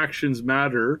 and factions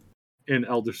matter in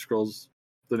Elder Scrolls,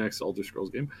 the next Elder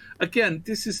Scrolls game. Again,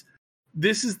 this is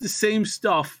the same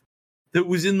stuff that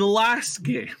was in the last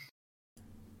game.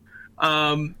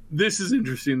 This is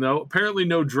interesting though. Apparently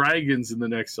no dragons in the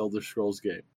next Elder Scrolls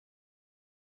game.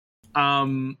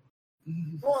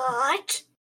 What?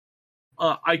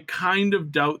 I kind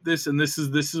of doubt this, and this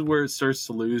is where it starts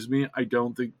to lose me. I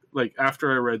don't think, like,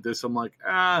 after I read this, I'm like,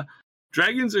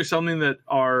 dragons are something that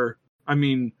are, I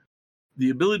mean, the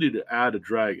ability to add a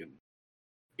dragon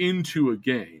into a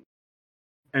game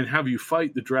and have you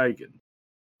fight the dragon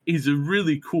is a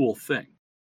really cool thing.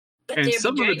 But and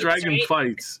some of the dragon right?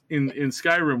 fights in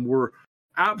Skyrim were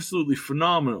absolutely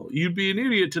phenomenal. You'd be an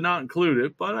idiot to not include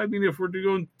it, but I mean, if we're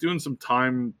doing some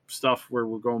time stuff where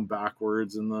we're going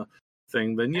backwards in the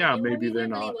thing, then yeah, maybe they're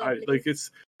not.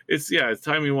 It's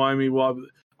timey-wimey.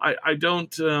 I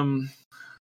don't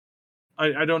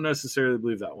I don't necessarily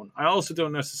believe that one. I also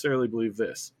don't necessarily believe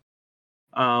this.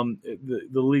 The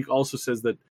leak also says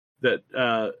that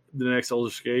the next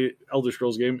Elder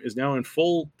Scrolls game is now in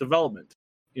full development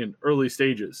in early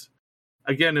stages.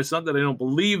 Again, it's not that I don't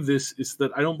believe this, it's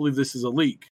that I don't believe this is a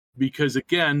leak. Because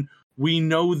again, we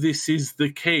know this is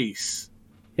the case.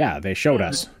 Yeah, they showed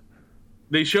us.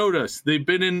 They showed us. They've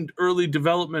been in early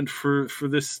development for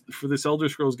this Elder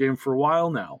Scrolls game for a while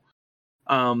now.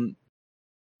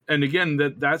 And again,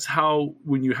 that's how,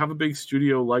 when you have a big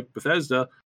studio like Bethesda,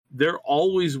 they're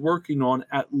always working on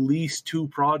at least 2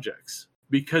 projects,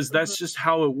 because that's just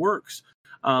how it works.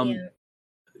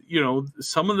 You know,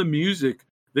 some of the music,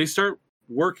 they start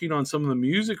working on some of the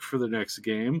music for the next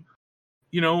game,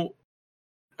 you know,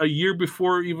 a year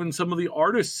before even some of the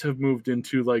artists have moved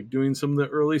into like doing some of the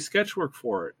early sketch work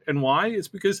for it. And why? It's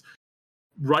because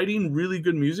writing really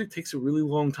good music takes a really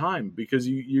long time, because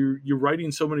you're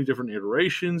writing so many different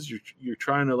iterations. You're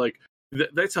trying to like,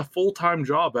 that's a full-time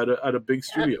job at a big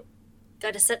studio.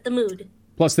 Gotta set the mood.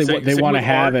 Plus, they want to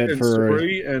have it for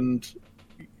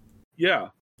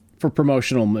for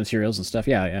promotional materials and stuff.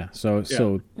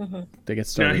 So they get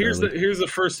started. Now here's the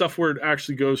first stuff where it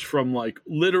actually goes from like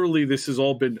literally this has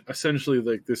all been essentially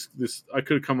like this. I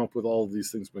could have come up with all of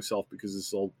these things myself, because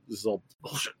this is all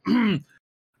bullshit.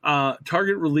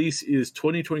 Target release is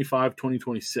 2025,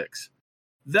 2026.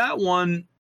 That one,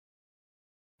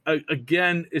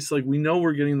 again, it's like we know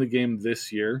we're getting the game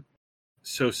this year.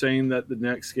 So saying that the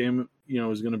next game, you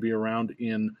know, is going to be around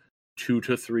in 2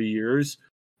 to 3 years,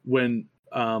 when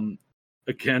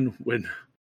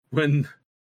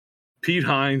Pete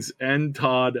Hines and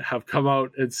Todd have come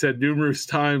out and said numerous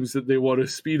times that they want to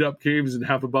speed up games and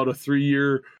have about a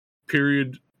 3-year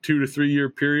period, 2 to 3 year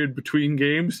period between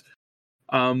games.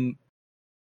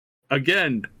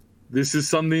 Again, this is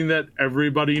something that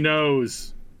everybody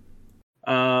knows.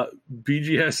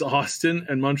 BGS Austin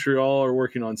and Montreal are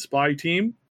working on Spy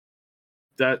Team.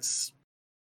 That's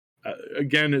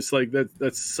again, it's like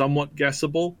that's somewhat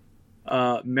guessable.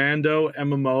 Mando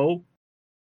MMO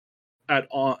at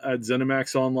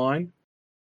ZeniMax Online.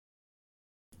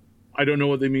 I don't know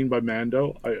what they mean by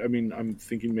Mando. I mean, I'm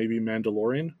thinking maybe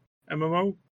Mandalorian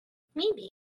MMO. Maybe.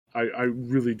 I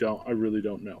really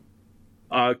don't know.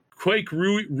 Quake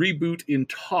reboot in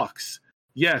talks.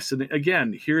 Yes, and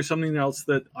again, here's something else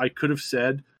that I could have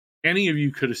said. Any of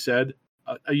you could have said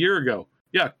a year ago.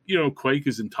 Yeah, you know, Quake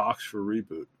is in talks for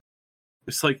reboot.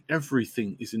 It's like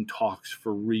everything is in talks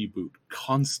for reboot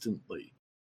constantly.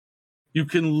 You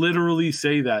can literally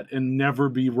say that and never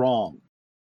be wrong.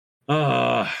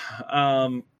 Now,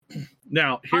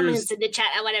 Comments in the chat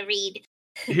I want to read.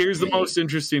 Here's the most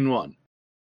interesting one.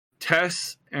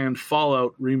 Tess and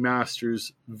Fallout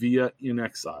remasters via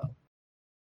inXile.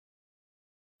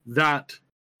 That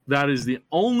is the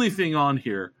only thing on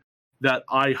here that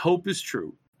I hope is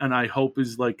true, and I hope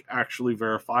is like actually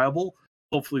verifiable.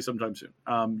 Hopefully sometime soon.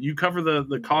 You cover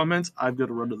the comments. I've got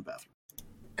to run to the bathroom.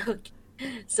 Okay.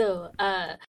 So,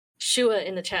 Shua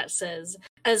in the chat says,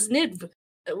 as Niv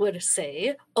would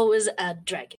say, always add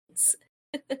dragons.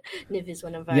 Niv is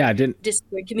one of our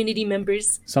Discord community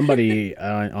members. Somebody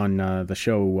on the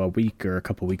show a week or a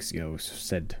couple weeks ago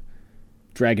said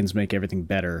dragons make everything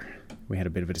better. We had a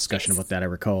bit of a discussion about that, I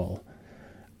recall.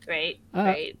 Right.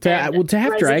 To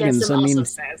have dragons, I mean,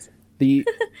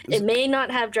 it may not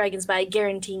have dragons, but I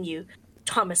guarantee you,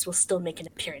 Thomas will still make an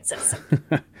appearance at some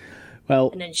point.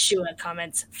 Well, and then Shua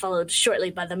comments, followed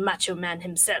shortly by the Macho Man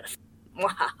himself.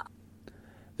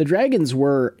 The dragons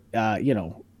were,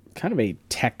 kind of a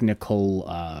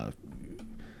technical.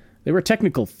 They were a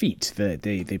technical feat that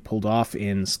they pulled off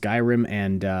in Skyrim,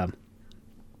 and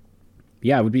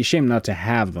it would be a shame not to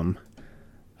have them.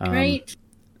 Right.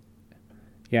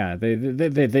 Yeah,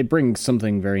 they bring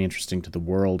something very interesting to the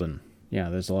world, and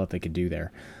there's a lot they could do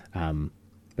there.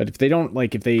 But if they don't,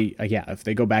 if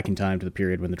they go back in time to the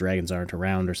period when the dragons aren't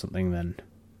around or something, then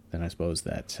I suppose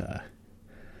that.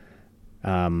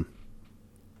 I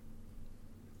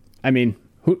mean,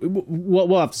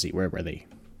 we'll have to see where they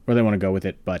want to go with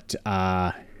it, but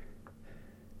what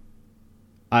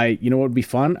would be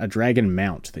fun? A dragon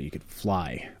mount that you could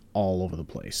fly all over the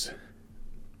place.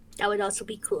 That would also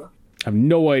be cool. I have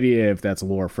no idea if that's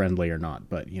lore friendly or not,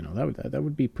 but that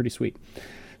would be pretty sweet.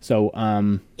 So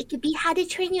it could be How to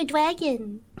Train Your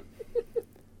Dragon.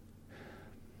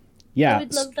 Yeah, I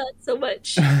would love that so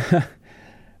much.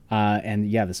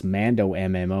 And this Mando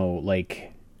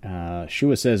MMO,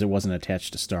 Shua says it wasn't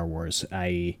attached to Star Wars.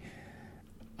 I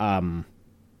don't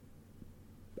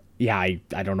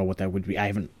know what that would be. I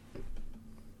have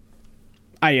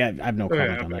no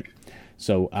comment on that.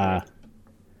 So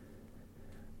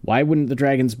Why wouldn't the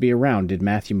dragons be around? Did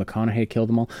Matthew McConaughey kill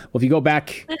them all? Well, if you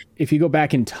go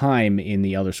back in time in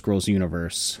the Elder Scrolls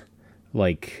universe,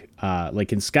 like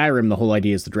in Skyrim, the whole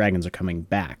idea is the dragons are coming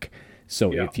back.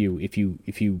 So if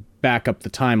you back up the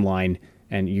timeline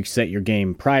and you set your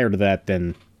game prior to that,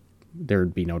 then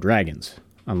there'd be no dragons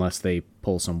unless they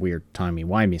pull some weird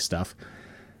timey-wimey stuff.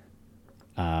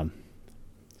 So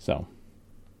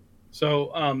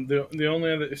the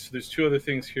only other, so there's two other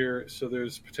things here. So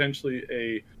there's potentially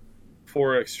a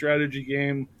 4X strategy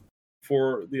game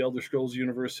for the Elder Scrolls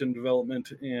universe in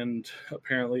development, and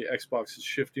apparently Xbox is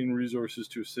shifting resources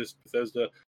to assist Bethesda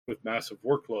with massive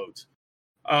workloads.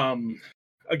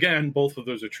 Again, both of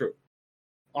those are true.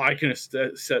 I can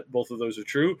set both of those are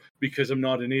true because I'm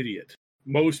not an idiot.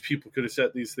 Most people could have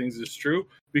set these things as true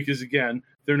because, again,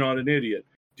 they're not an idiot.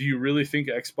 Do you really think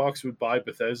Xbox would buy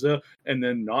Bethesda and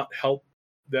then not help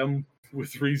them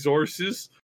with resources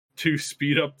to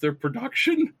speed up their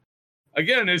production?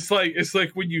 Again, it's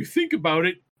like when you think about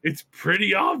it, it's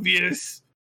pretty obvious.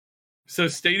 So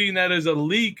stating that as a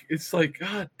leak, it's like,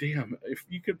 God damn,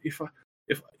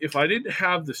 if I didn't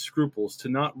have the scruples to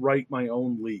not write my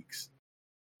own leaks,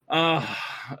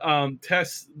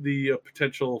 test the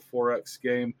potential 4X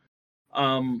game.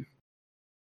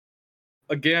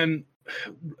 Again,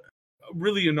 a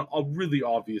really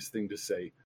obvious thing to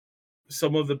say.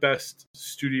 Some of the best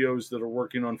studios that are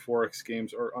working on 4X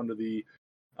games are under the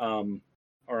Microsoft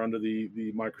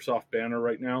banner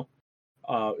right now.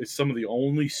 It's some of the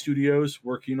only studios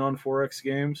working on 4X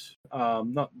games.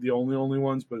 Not the only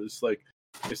ones, but it's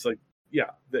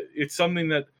something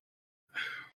that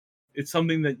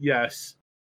yes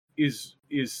is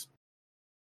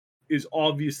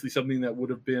obviously something that would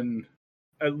have been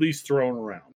at least thrown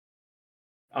around.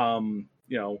 And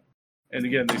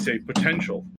again, they say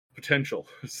potential.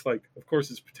 It's like, of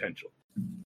course it's potential.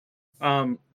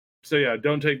 So yeah,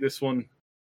 don't take this one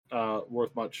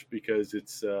worth much because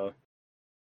it's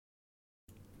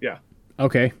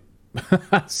okay.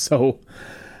 So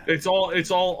it's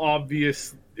all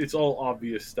obvious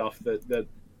stuff that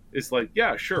is like,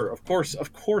 yeah, sure, of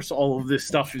course all of this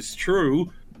stuff is true,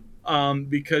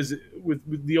 because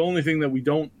with the only thing that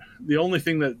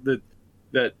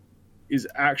is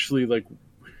actually, like,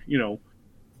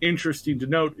 interesting to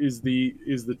note is the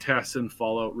TES and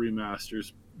Fallout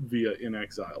remasters via In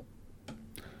Exile.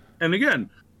 And again,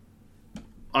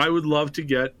 I would love to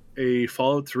get a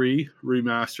Fallout 3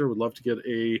 remaster, would love to get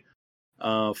a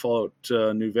Fallout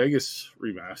New Vegas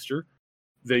remaster.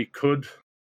 They could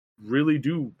really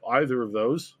do either of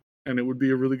those, and it would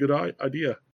be a really good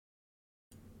idea.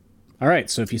 All right,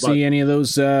 so if you see any of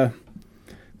those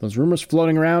rumors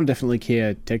floating around, definitely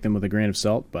take them with a grain of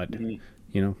salt, but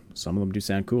some of them do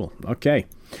sound cool. Okay,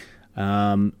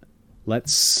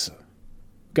 let's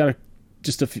got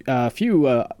just a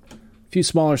few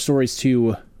smaller stories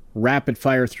to rapid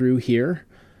fire through here.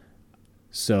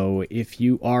 So if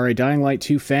you are a Dying Light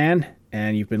 2 fan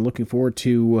and you've been looking forward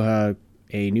to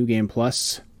a New Game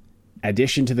Plus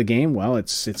addition to the game, well,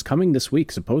 it's coming this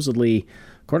week. Supposedly,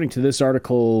 according to this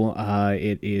article,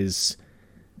 it is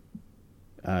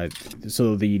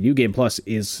so the New Game Plus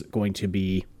is going to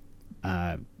be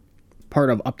part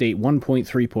of update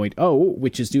 1.3.0,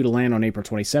 which is due to land on April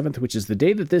 27th, which is the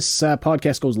day that this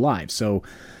podcast goes live. So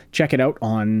check it out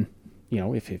on,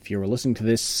 if you're listening to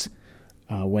this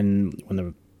when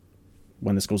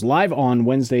this goes live on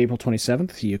Wednesday, April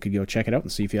 27th, you could go check it out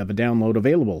and see if you have a download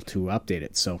available to update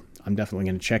it. So I'm definitely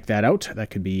going to check that out.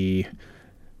 That'd be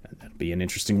an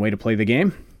interesting way to play the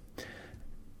game.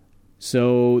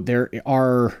 So there's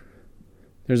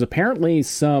apparently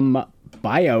some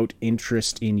buyout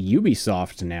interest in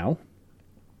Ubisoft now.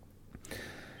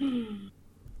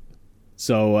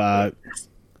 So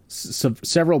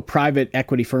several private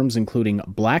equity firms, including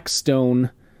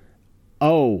Blackstone.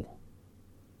 Oh,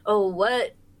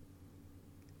 what?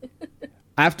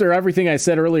 After everything I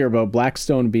said earlier about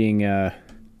Blackstone being an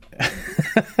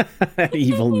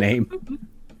evil name.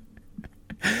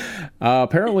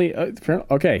 Apparently,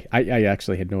 okay, I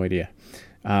actually had no idea.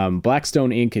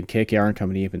 Blackstone Inc. and KKR &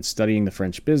 Company have been studying the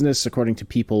French business, according to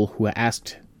people who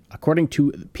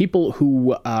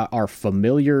are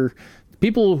familiar,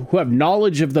 people who have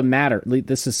knowledge of the matter.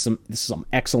 This is some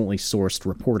excellently sourced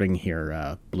reporting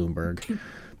here, Bloomberg.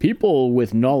 People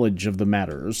with knowledge of the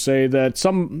matter say that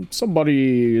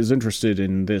somebody is interested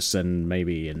in this, and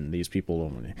maybe in these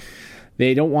people.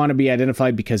 They don't want to be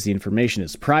identified because the information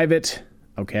is private.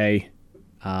 Okay.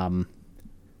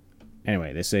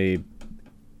 Anyway, they say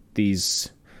these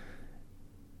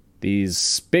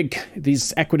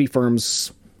equity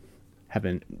firms have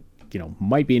been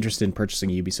might be interested in purchasing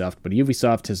Ubisoft, but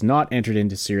Ubisoft has not entered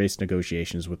into serious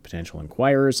negotiations with potential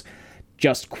inquirers.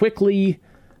 Just quickly,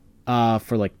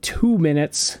 for like 2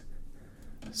 minutes,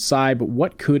 Saib,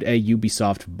 what could a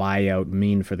Ubisoft buyout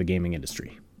mean for the gaming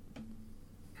industry?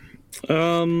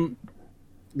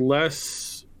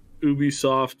 Less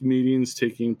Ubisoft meetings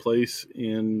taking place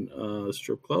in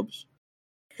strip clubs.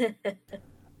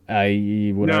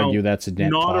 I would argue that's a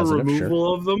net not positive. a removal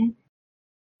sure. of them,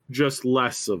 just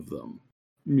less of them.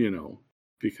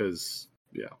 Because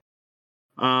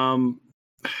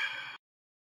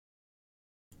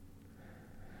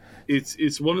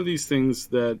it's one of these things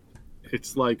that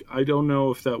it's like, I don't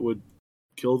know if that would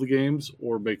kill the games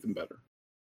or make them better.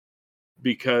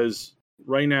 Because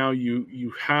right now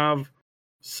you have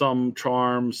some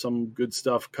charm, some good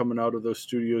stuff coming out of those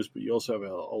studios, but you also have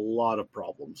a lot of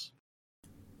problems.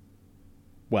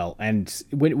 Well, and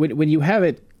when you have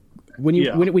it, when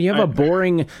you have a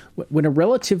boring, when a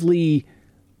relatively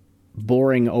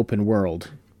boring open world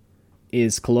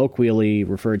is colloquially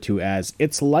referred to as,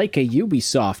 it's like a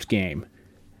Ubisoft game,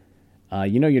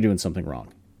 you're doing something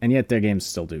wrong. And yet their games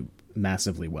still do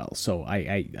massively well. So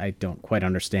I don't quite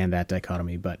understand that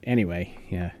dichotomy. But anyway,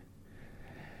 yeah.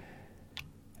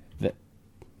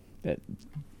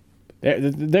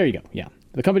 There you go. Yeah.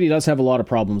 The company does have a lot of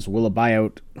problems. Will a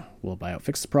buyout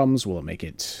fix the problems? Will it make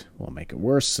it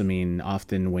worse? I mean,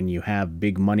 often when you have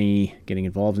big money getting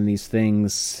involved in these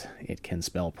things, it can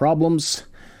spell problems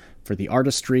for the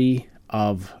artistry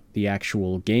of the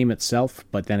actual game itself.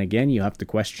 But then again, you have to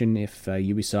question if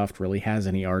Ubisoft really has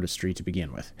any artistry to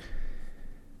begin with.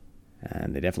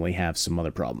 And they definitely have some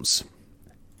other problems.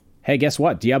 Hey, guess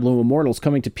what? Diablo Immortal's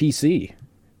coming to PC.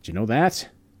 Did you know that?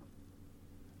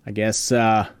 I guess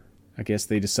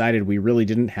they decided we really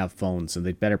didn't have phones, and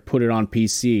they'd better put it on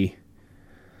PC.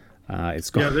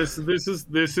 It's going. Yeah, this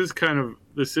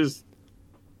is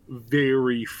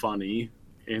very funny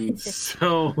in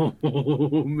so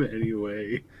many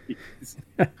ways.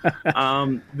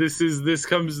 This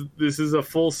is a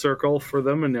full circle for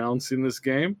them announcing this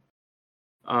game.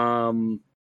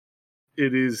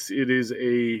 It is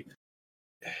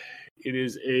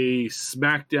a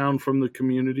smackdown from the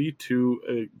community to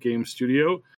a game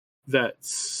studio that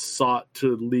sought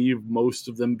to leave most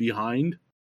of them behind.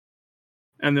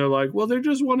 And they're like, well, they're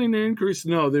just wanting an increase.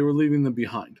 No, they were leaving them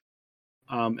behind.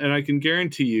 And I can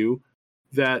guarantee you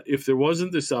that if there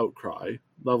wasn't this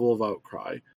level of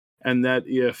outcry, and that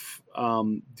if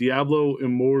Diablo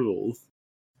Immortal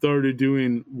started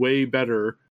doing way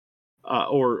better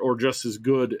or just as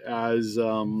good as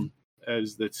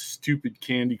that stupid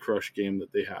Candy Crush game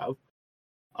that they have,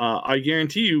 I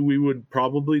guarantee you we would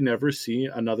probably never see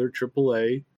another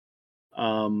AAA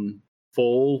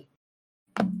full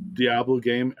Diablo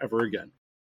game ever again.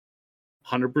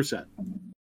 100%.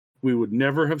 We would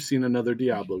never have seen another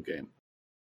Diablo game.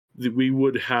 We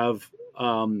would have,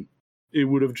 it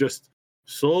would have just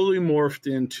slowly morphed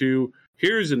into,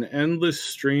 here's an endless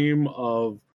stream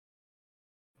of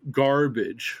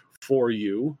garbage for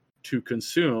you to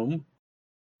consume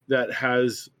that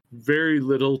has very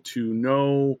little to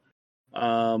no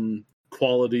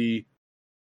quality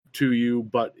to you,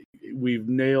 but we've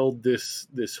nailed this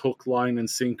hook, line, and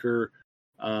sinker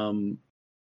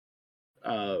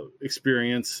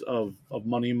experience of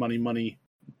money, microtransaction,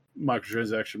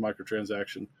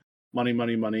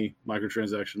 money,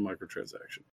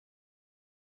 microtransaction.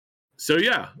 So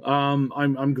yeah,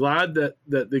 I'm glad that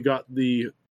they got the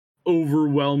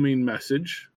overwhelming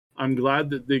message. I'm glad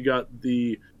that they got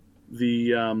the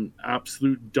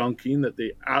absolute dunking that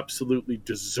they absolutely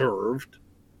deserved,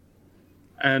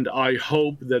 and I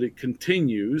hope that it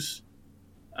continues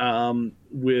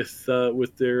with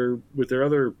their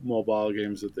other mobile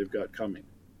games that they've got coming.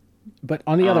 But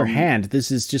on the other hand,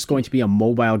 this is just going to be a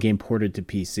mobile game ported to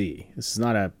PC. This is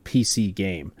not a PC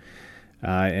game.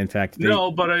 In fact,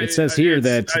 it says here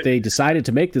that they decided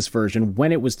to make this version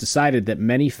when it was decided that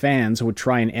many fans would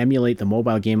try and emulate the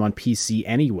mobile game on PC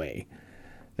anyway.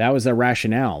 That was their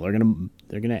rationale.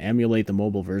 They're gonna emulate the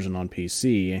mobile version on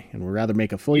PC, and would rather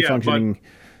make a fully functioning.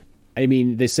 I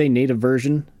mean, they say native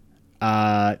version,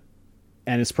 and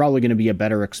it's probably going to be a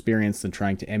better experience than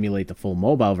trying to emulate the full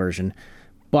mobile version.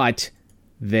 But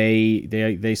they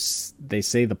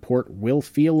say the port will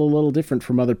feel a little different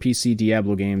from other PC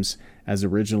Diablo games, as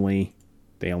originally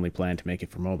they only planned to make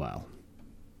it for mobile.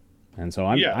 And so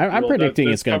I'm predicting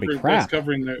it's going to be crap. That's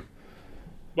covering their,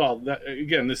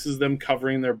 this is them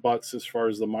covering their butts as far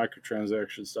as the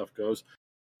microtransaction stuff goes.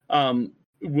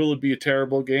 Will it be a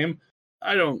terrible game?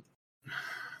 I don't.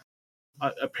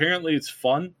 Apparently, it's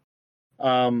fun.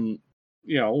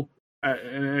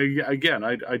 And again,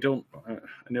 I don't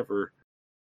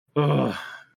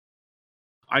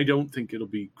think it'll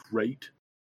be great,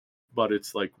 but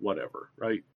it's like whatever,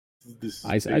 right?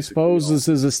 I suppose this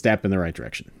is a step in the right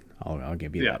direction. I'll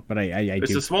give you that, but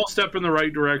it's a small step in the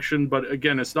right direction. But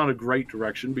again, it's not a great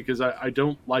direction because I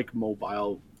don't like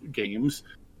mobile games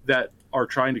that are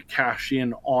trying to cash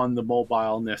in on the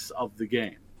mobileness of the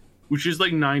game, which is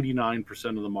like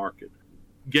 99% of the market.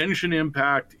 Genshin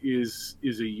Impact is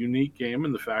a unique game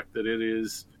in the fact that it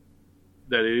is.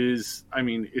 I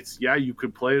mean, you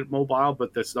could play it mobile,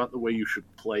 but that's not the way you should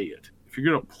play it. If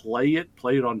you're gonna play it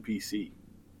on PC,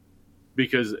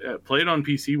 because play it on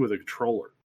PC with a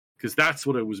controller. Because that's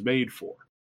what it was made for.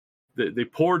 They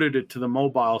ported it to the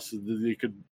mobile so that they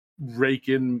could rake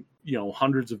in,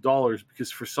 hundreds of dollars.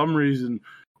 Because for some reason,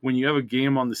 when you have a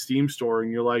game on the Steam store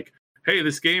and you're like, "Hey,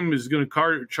 this game is going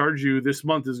to charge you this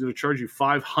month is going to charge you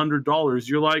 $500,"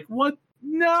 you're like, "What?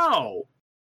 No!"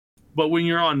 But when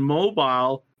you're on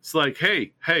mobile, it's like,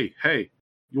 "Hey,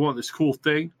 you want this cool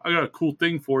thing? I got a cool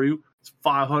thing for you. It's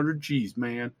 500 G's,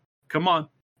 man. Come on,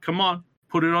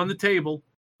 put it on the table."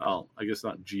 Oh, I guess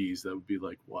not G's. That would be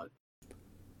like what?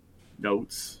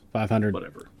 Notes. 500.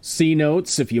 Whatever. C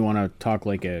notes, if you want to talk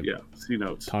like C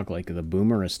notes. Talk like the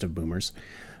boomerest of boomers.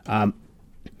 Yeah.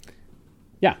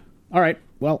 All right.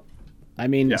 Well, I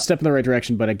mean, step in the right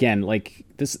direction, but again, like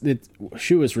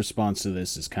Shua's response to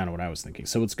this is kind of what I was thinking.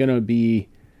 So it's going to be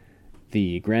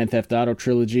the Grand Theft Auto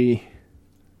trilogy.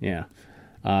 Yeah.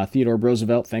 Theodore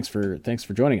Roosevelt, thanks for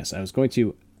joining us. I was going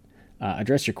to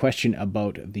address your question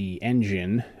about the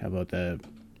engine, about the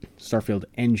Starfield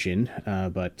engine,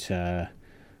 but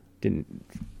didn't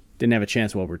have a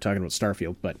chance while we were talking about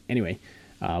Starfield. But anyway,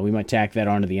 we might tack that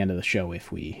on to the end of the show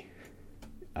if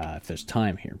there's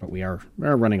time here. But we are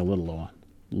running a little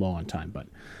low on time. But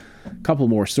a couple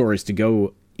more stories to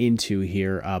go into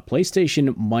here.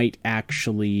 PlayStation might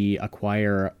actually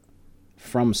acquire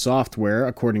From Software,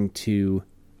 according to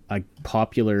a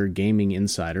popular gaming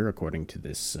insider, according to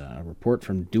this report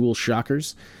from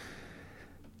DualShockers.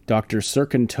 Dr.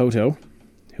 Serkan Toto,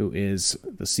 who is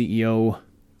the CEO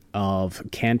of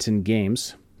Canton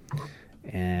Games,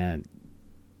 and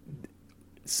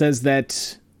says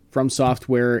that From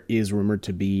Software is rumored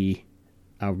to be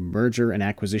a merger and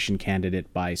acquisition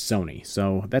candidate by Sony.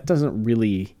 So that doesn't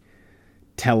really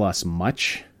tell us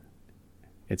much.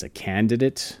 It's a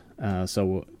candidate.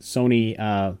 So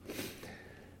Sony...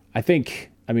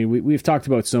 we've talked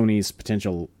about Sony's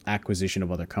potential acquisition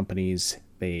of other companies.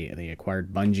 They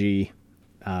acquired Bungie,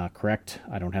 correct?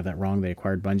 I don't have that wrong. They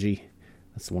acquired Bungie.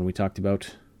 That's the one we talked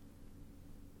about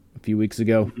a few weeks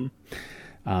ago.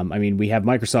 Mm-hmm. We have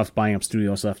Microsoft buying up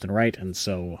studios left and right, and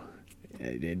so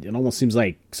it almost seems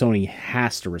like Sony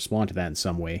has to respond to that in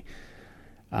some way.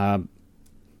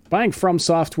 Buying From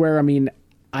Software,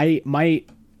 my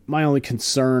only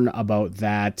concern about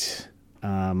that...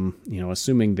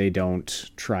 assuming they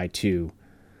don't try to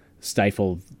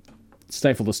stifle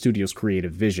the studio's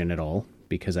creative vision at all,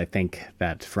 because I think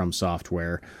that From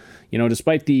Software,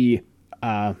 despite the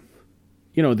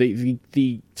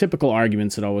typical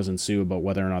arguments that always ensue about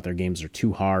whether or not their games are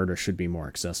too hard or should be more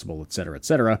accessible,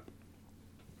 etc.,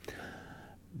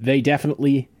 they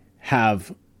definitely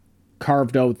have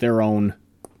carved out their own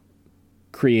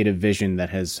creative vision that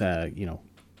has,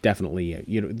 definitely,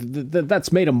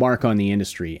 that's made a mark on the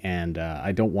industry, and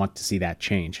I don't want to see that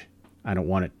change. I don't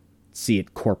want to see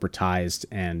it corporatized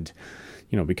and,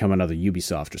 become another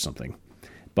Ubisoft or something.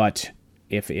 But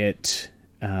if it,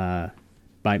 my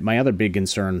other big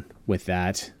concern with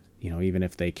that, even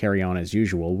if they carry on as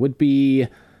usual, would be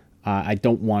I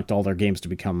don't want all their games to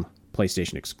become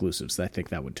PlayStation exclusives. I think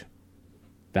that would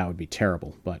be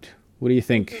terrible. But what do you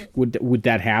think? Would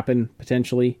that happen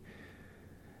potentially?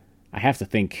 I have to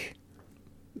think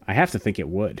it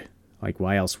would. Like,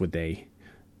 why else would they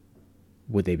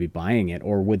be buying it,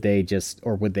 or would they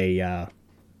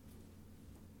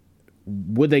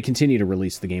continue to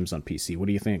release the games on PC? What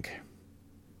do you think?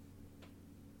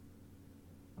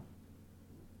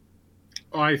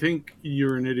 I think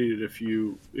you're an idiot I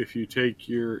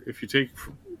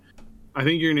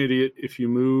think you're an idiot if you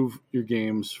move your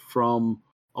games from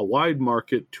a wide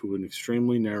market to an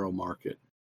extremely narrow market.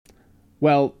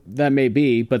 Well, that may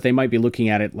be, but they might be looking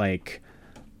at it like,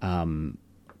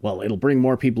 it'll bring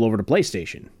more people over to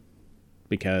PlayStation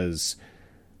because,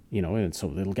 and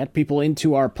so it'll get people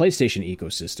into our PlayStation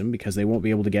ecosystem because they won't be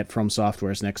able to get From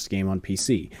Software's next game on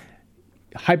PC.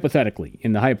 Hypothetically,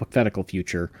 in the hypothetical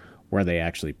future where they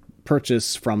actually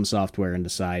purchase From Software and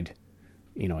decide,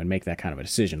 and make that kind of a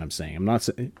decision, I'm saying. I'm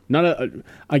not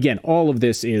again, all of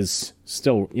this is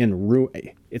still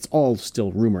it's all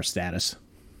still rumor status.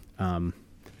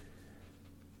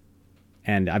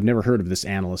 And I've never heard of this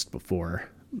analyst before,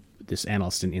 this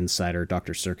analyst and insider,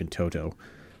 Dr. Sirkin Toto.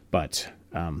 But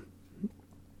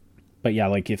yeah,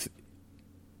 like if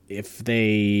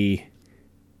they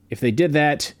did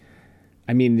that,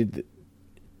 I mean,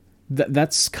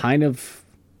 that's kind of,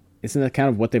 isn't that kind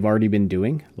of what they've already been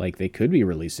doing? Like, they could be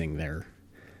releasing their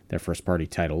first party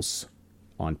titles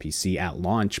on PC at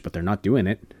launch, but they're not doing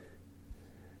it.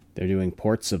 They're doing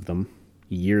ports of them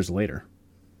years later.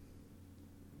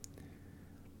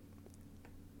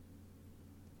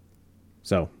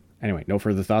 So, anyway, no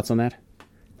further thoughts on that?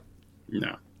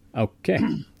 No. Okay.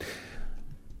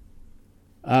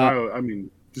 I mean,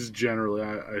 just generally,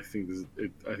 I think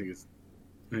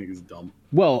it's dumb.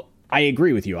 Well, I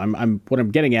agree with you. What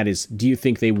I'm getting at is, do you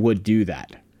think they would do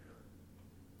that?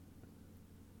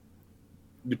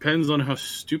 Depends on how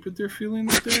stupid they're feeling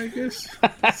that day, I guess.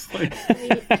 It's like,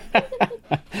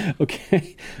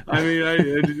 okay. I mean,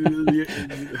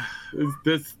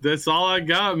 that's all I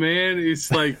got, man. It's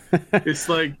like,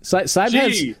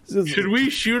 gee, should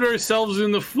we shoot ourselves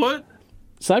in the foot?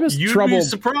 You'd be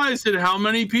surprised at how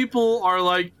many people are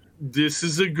like, this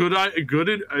is a good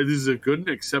and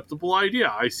acceptable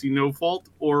idea. I see no fault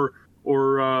or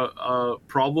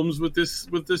problems with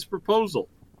this proposal.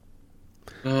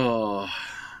 Oh.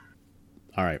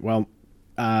 All right. Well,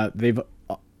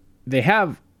 they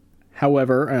have,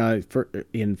 however,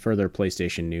 in further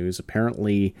PlayStation news,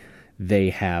 apparently they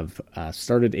have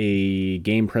started a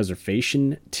game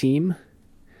preservation team.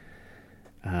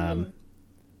 All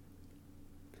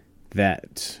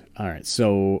right.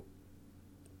 So,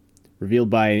 revealed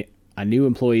by a new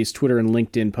employee's Twitter and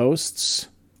LinkedIn posts,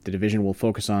 the division will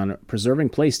focus on preserving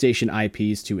PlayStation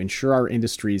IPs to ensure our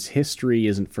industry's history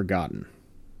isn't forgotten.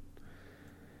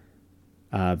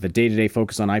 The day-to-day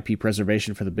focus on IP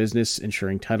preservation for the business,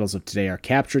 ensuring titles of today are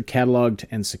captured, cataloged,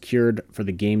 and secured for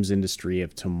the games industry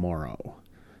of tomorrow.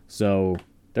 So,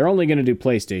 they're only going to do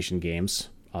PlayStation games,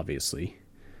 obviously.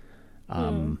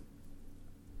 But,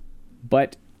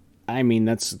 I mean,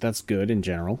 that's good in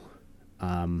general.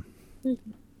 I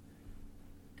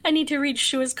need to read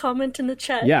Shua's comment in the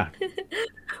chat. Yeah.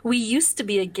 We used to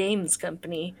be a games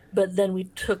company, but then we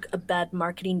took a bad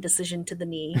marketing decision to the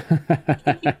knee.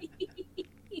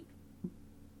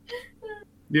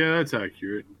 Yeah, that's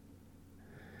accurate.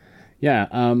 Yeah.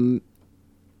 All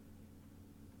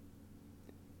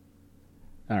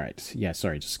right. Yeah.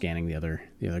 Sorry, just scanning the other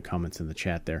comments in the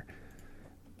chat there.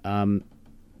 So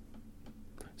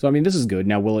I mean, this is good.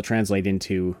 Now, will it translate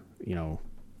into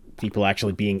people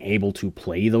actually being able to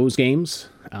play those games?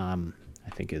 I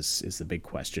think is the big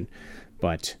question.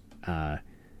 But their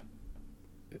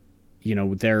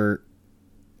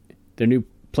new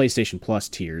PlayStation Plus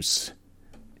tiers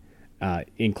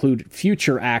include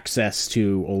future access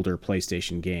to older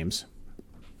PlayStation games.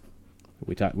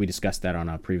 We discussed that on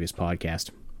a previous podcast.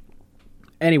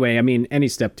 Anyway, I mean, any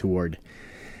step toward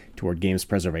games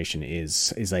preservation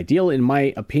is ideal in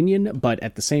my opinion, but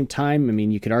at the same time, I mean,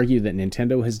 you could argue that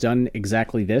Nintendo has done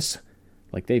exactly this.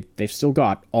 Like they've still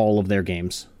got all of their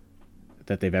games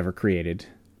that they've ever created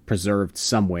preserved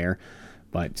somewhere,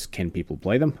 but can people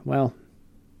play them? Well,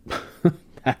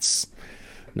 that's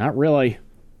not really.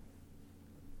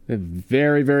 They have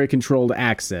very, very controlled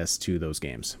access to those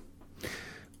games.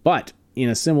 But in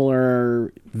a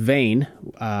similar vein,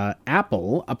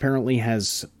 Apple apparently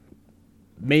has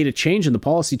made a change in the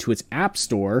policy to its App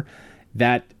Store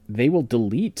that they will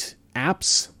delete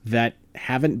apps that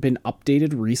haven't been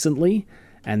updated recently.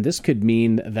 And this could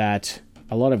mean that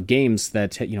a lot of games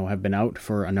that have been out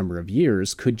for a number of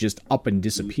years could just up and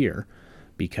disappear,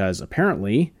 because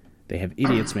apparently they have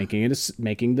idiots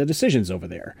making the decisions over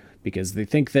there, because they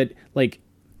think that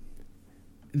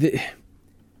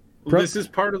this is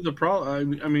part of the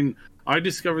problem. I mean, I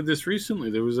discovered this recently.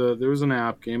 There was an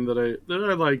app game that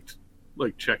I liked,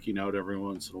 like checking out every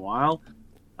once in a while,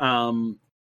 and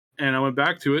I went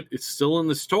back to it. It's still in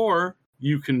the store.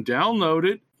 You can download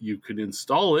it. You can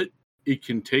install it. It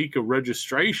can take a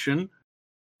registration,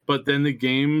 but then the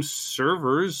game's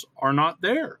servers are not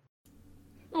there.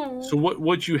 So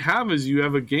what you have is you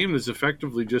have a game that's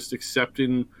effectively just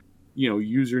accepting,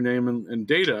 username and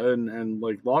data and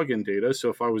like login data. So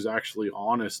if I was actually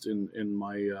honest in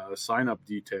my sign up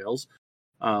details,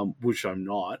 which I'm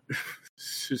not,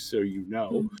 just so you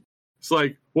know, it's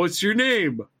like, what's your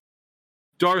name?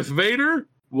 Darth Vader?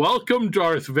 Welcome,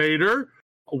 Darth Vader.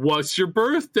 What's your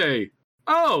birthday?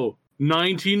 Oh,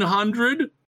 1900?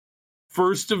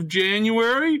 1st of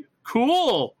January?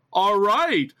 Cool. All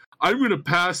right. I'm going to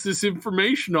pass this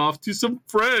information off to some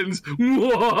friends.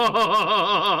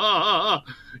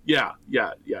 Yeah,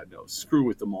 no, screw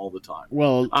with them all the time.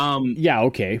 Well, yeah,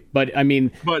 okay. But, I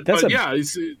mean, that's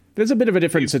a bit of a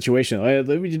different situation.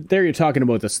 There you're talking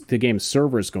about the game's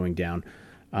servers going down.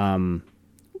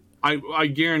 I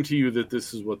guarantee you that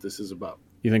this is what this is about.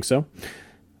 You think so?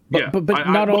 But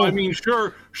not all. I mean,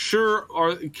 sure.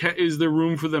 Is there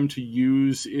room for them to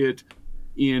use it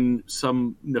in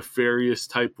some nefarious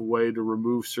type of way to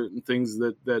remove certain things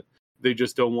that they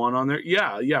just don't want on there?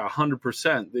 Yeah,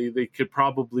 100%. They could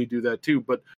probably do that too.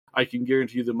 But I can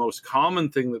guarantee you the most common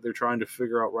thing that they're trying to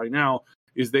figure out right now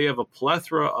is they have a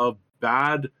plethora of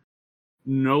bad,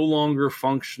 no longer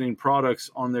functioning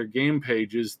products on their game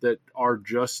pages that are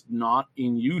just not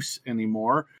in use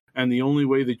anymore. And the only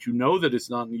way that you know that it's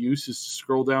not in use is to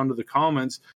scroll down to the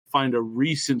comments, find a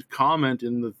recent comment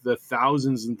in the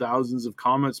thousands and thousands of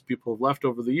comments people have left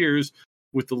over the years,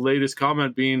 with the latest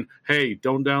comment being, hey,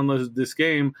 don't download this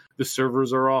game. The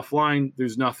servers are offline.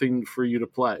 There's nothing for you to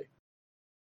play.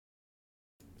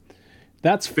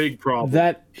 That's big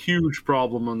problem. Huge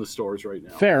problem on the stores right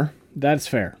now. Fair. That's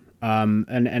fair.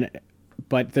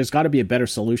 But there's got to be a better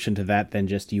solution to that than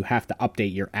just you have to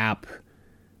update your app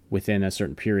within a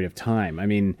certain period of time. I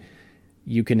mean,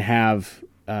 you can have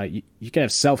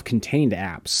self-contained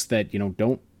apps that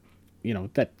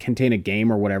that contain a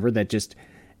game or whatever that just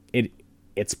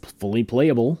it's fully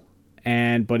playable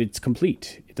but it's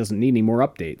complete. It doesn't need any more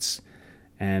updates,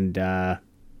 and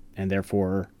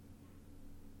therefore,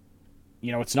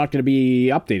 it's not going to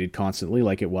be updated constantly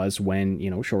like it was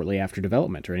when shortly after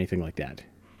development or anything like that.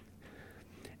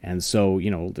 And so,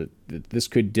 this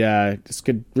could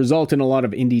result in a lot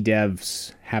of indie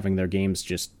devs having their games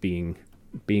just being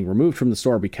removed from the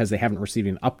store because they haven't received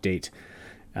an update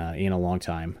in a long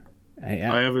time.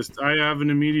 I have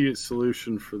an immediate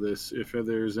solution for this. If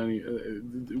there's any,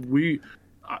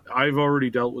 I've already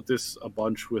dealt with this a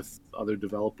bunch with other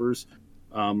developers.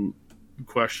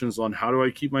 Questions on how do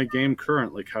I keep my game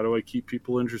current? Like, how do I keep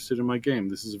people interested in my game?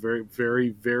 This is a very, very,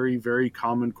 very, very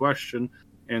common question.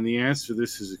 And the answer to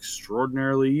this is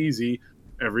extraordinarily easy.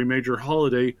 Every major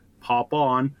holiday, pop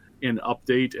on and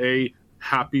update a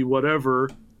happy whatever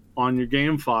on your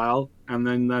game file, and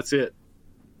then that's it.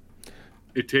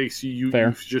 It takes you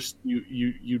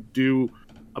do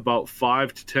about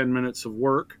 5 to 10 minutes of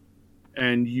work,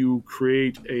 and you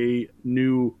create a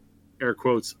new, air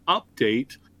quotes,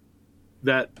 update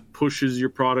that pushes your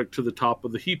product to the top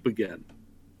of the heap again,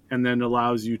 and then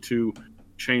allows you to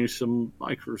change some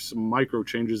micro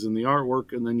changes in the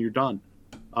artwork, and then you're done.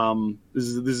 This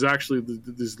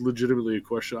is legitimately a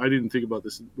question. I didn't think about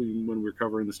this when we were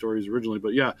covering the stories originally,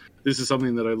 but yeah, this is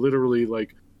something that I literally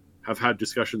have had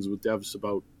discussions with devs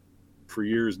about for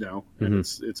years now, and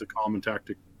it's a common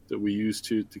tactic that we use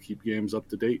to keep games up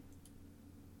to date.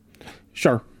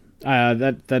 Sure,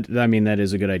 that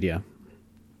is a good idea.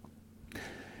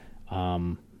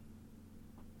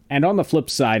 And on the flip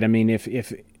side, I mean, if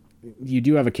you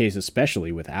do have a case,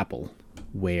 especially with Apple,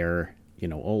 where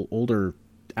older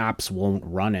apps won't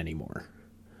run anymore.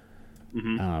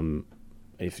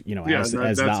 As the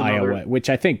iOS, which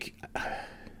I think,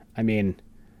 I mean,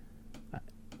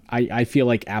 I feel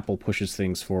like Apple pushes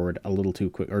things forward a little too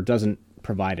quick, or doesn't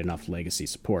provide enough legacy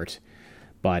support.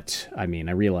 But I mean,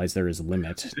 I realize there is a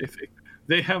limit.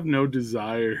 They have no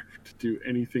desire to do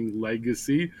anything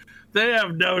legacy. They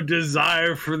have no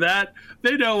desire for that.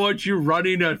 They don't want you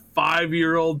running a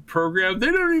 5-year-old program. They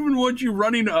don't even want you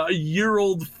running a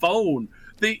year-old phone.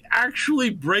 They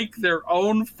actually break their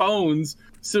own phones,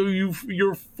 so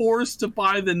you're forced to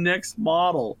buy the next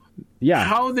model. Yeah.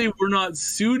 How they were not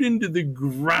sued into the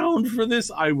ground for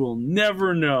this, I will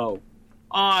never know.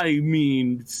 I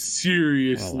mean,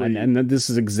 seriously. Well, and this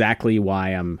is exactly why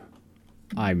I'm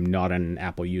not an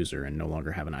Apple user and no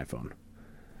longer have an iPhone.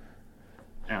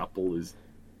 Apple is...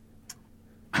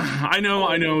 I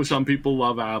know some people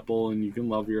love Apple, and you can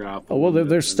love your Apple. Oh, well,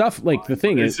 there's stuff like the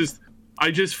thing is... I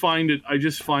just find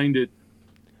it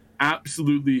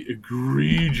absolutely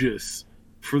egregious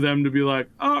for them to be like,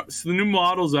 oh, so the new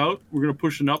model's out. We're going to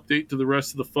push an update to the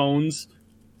rest of the phones.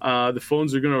 The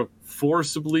phones are going to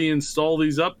forcibly install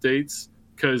these updates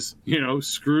because,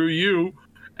 screw you.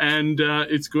 And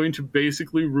it's going to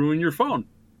basically ruin your phone.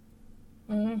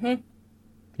 Mm-hmm.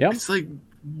 Yeah. It's like,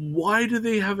 why do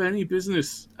they have any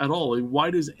business at all? Like,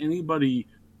 why does anybody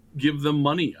give them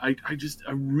money? I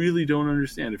really don't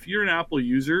understand. If you're an Apple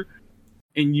user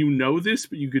and you know this,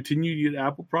 but you continue to get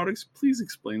Apple products, please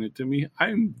explain it to me.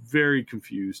 I'm very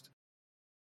confused.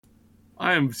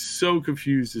 I am so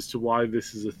confused as to why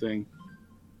this is a thing.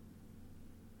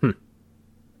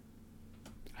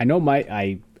 I know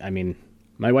my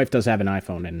wife does have an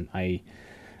iPhone, and I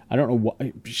don't know what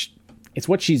it's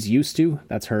what she's used to.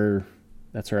 That's her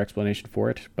explanation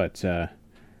for it. But yeah,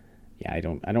 I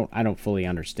don't fully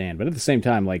understand. But at the same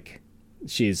time, like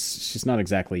she's not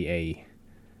exactly a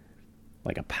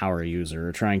power user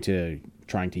or trying to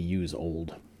use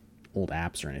old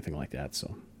apps or anything like that.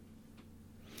 So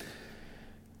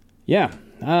yeah,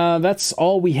 that's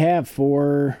all we have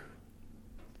for.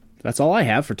 That's all I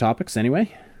have for topics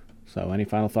anyway. So any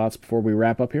final thoughts before we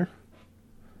wrap up here?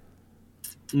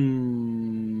 No.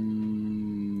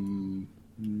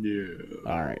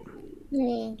 All right.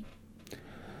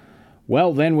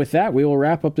 Well, then with that, we will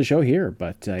wrap up the show here.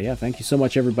 But yeah, thank you so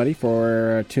much, everybody,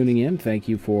 for tuning in. Thank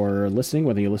you for listening,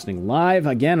 whether you're listening live,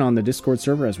 again, on the Discord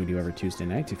server, as we do every Tuesday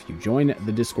night. If you join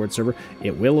the Discord server,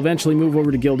 it will eventually move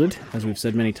over to Guilded, as we've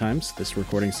said many times, this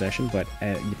recording session. But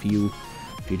if you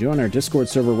join our Discord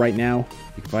server right now,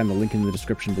 you can find the link in the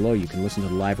description below. You can listen to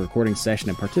the live recording session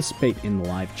and participate in the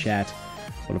live chat.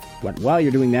 But while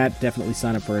you're doing that, definitely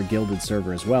sign up for a Guilded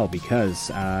server as well,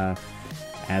 because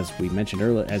as we mentioned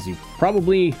earlier, as you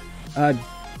probably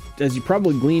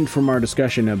gleaned from our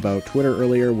discussion about Twitter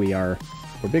earlier, we're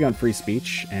big on free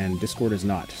speech, and Discord is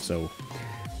not. So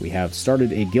we have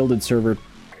started a Guilded server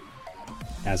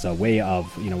as a way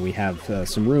of, we have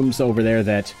some rooms over there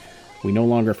that we no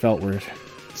longer felt were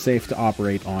safe to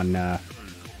operate on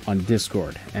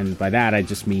Discord, and by that I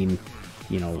just mean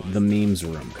the memes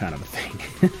room kind of a thing.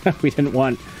 We didn't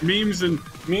want memes and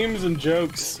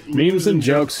jokes. Memes and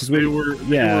jokes. They were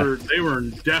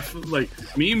definitely like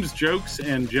memes, jokes,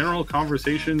 and general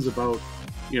conversations about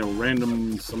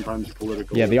random, sometimes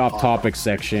political. Yeah, the off-topic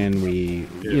section.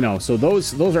 So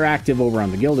those are active over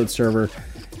on the Guilded server.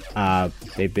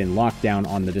 They've been locked down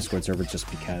on the Discord server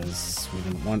just because we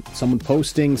didn't want someone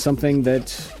posting something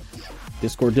that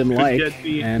Discord didn't like get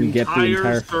the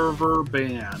entire server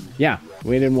banned. Yeah,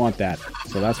 we didn't want that,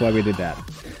 so that's why we did that.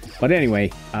 But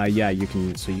anyway, yeah, you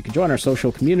can join our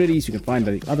social communities. You can find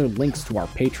the other links to our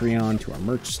Patreon, to our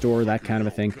merch store, that kind of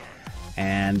a thing,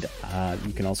 and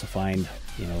you can also find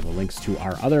the links to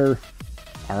our other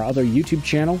YouTube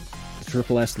channel, the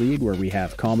Triple S League, where we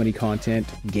have comedy content,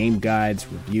 game guides,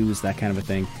 reviews, that kind of a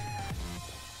thing.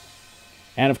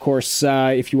 And of course,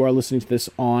 if you are listening to this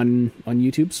on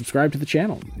YouTube, subscribe to the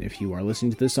channel. If you are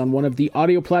listening to this on one of the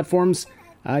audio platforms,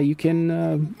 you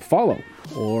can follow,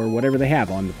 or whatever they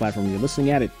have on the platform you're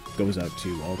listening at. It goes out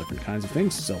to all different kinds of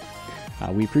things. So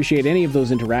we appreciate any of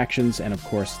those interactions. And of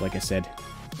course, like I said,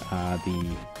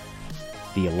 the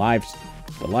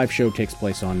live show takes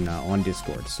place on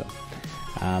Discord. So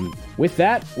with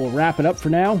that, we'll wrap it up for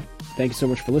now. Thank you so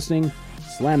much for listening.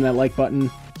 Slam that like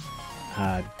button.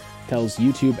 Tells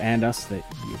YouTube and us that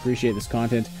you appreciate this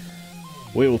content.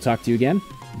 We will talk to you again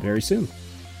very soon.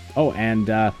 Oh, and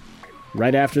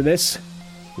right after this,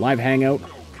 live hangout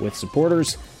with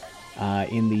supporters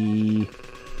in the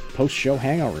post-show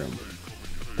hangout room.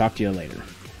 Talk to you later.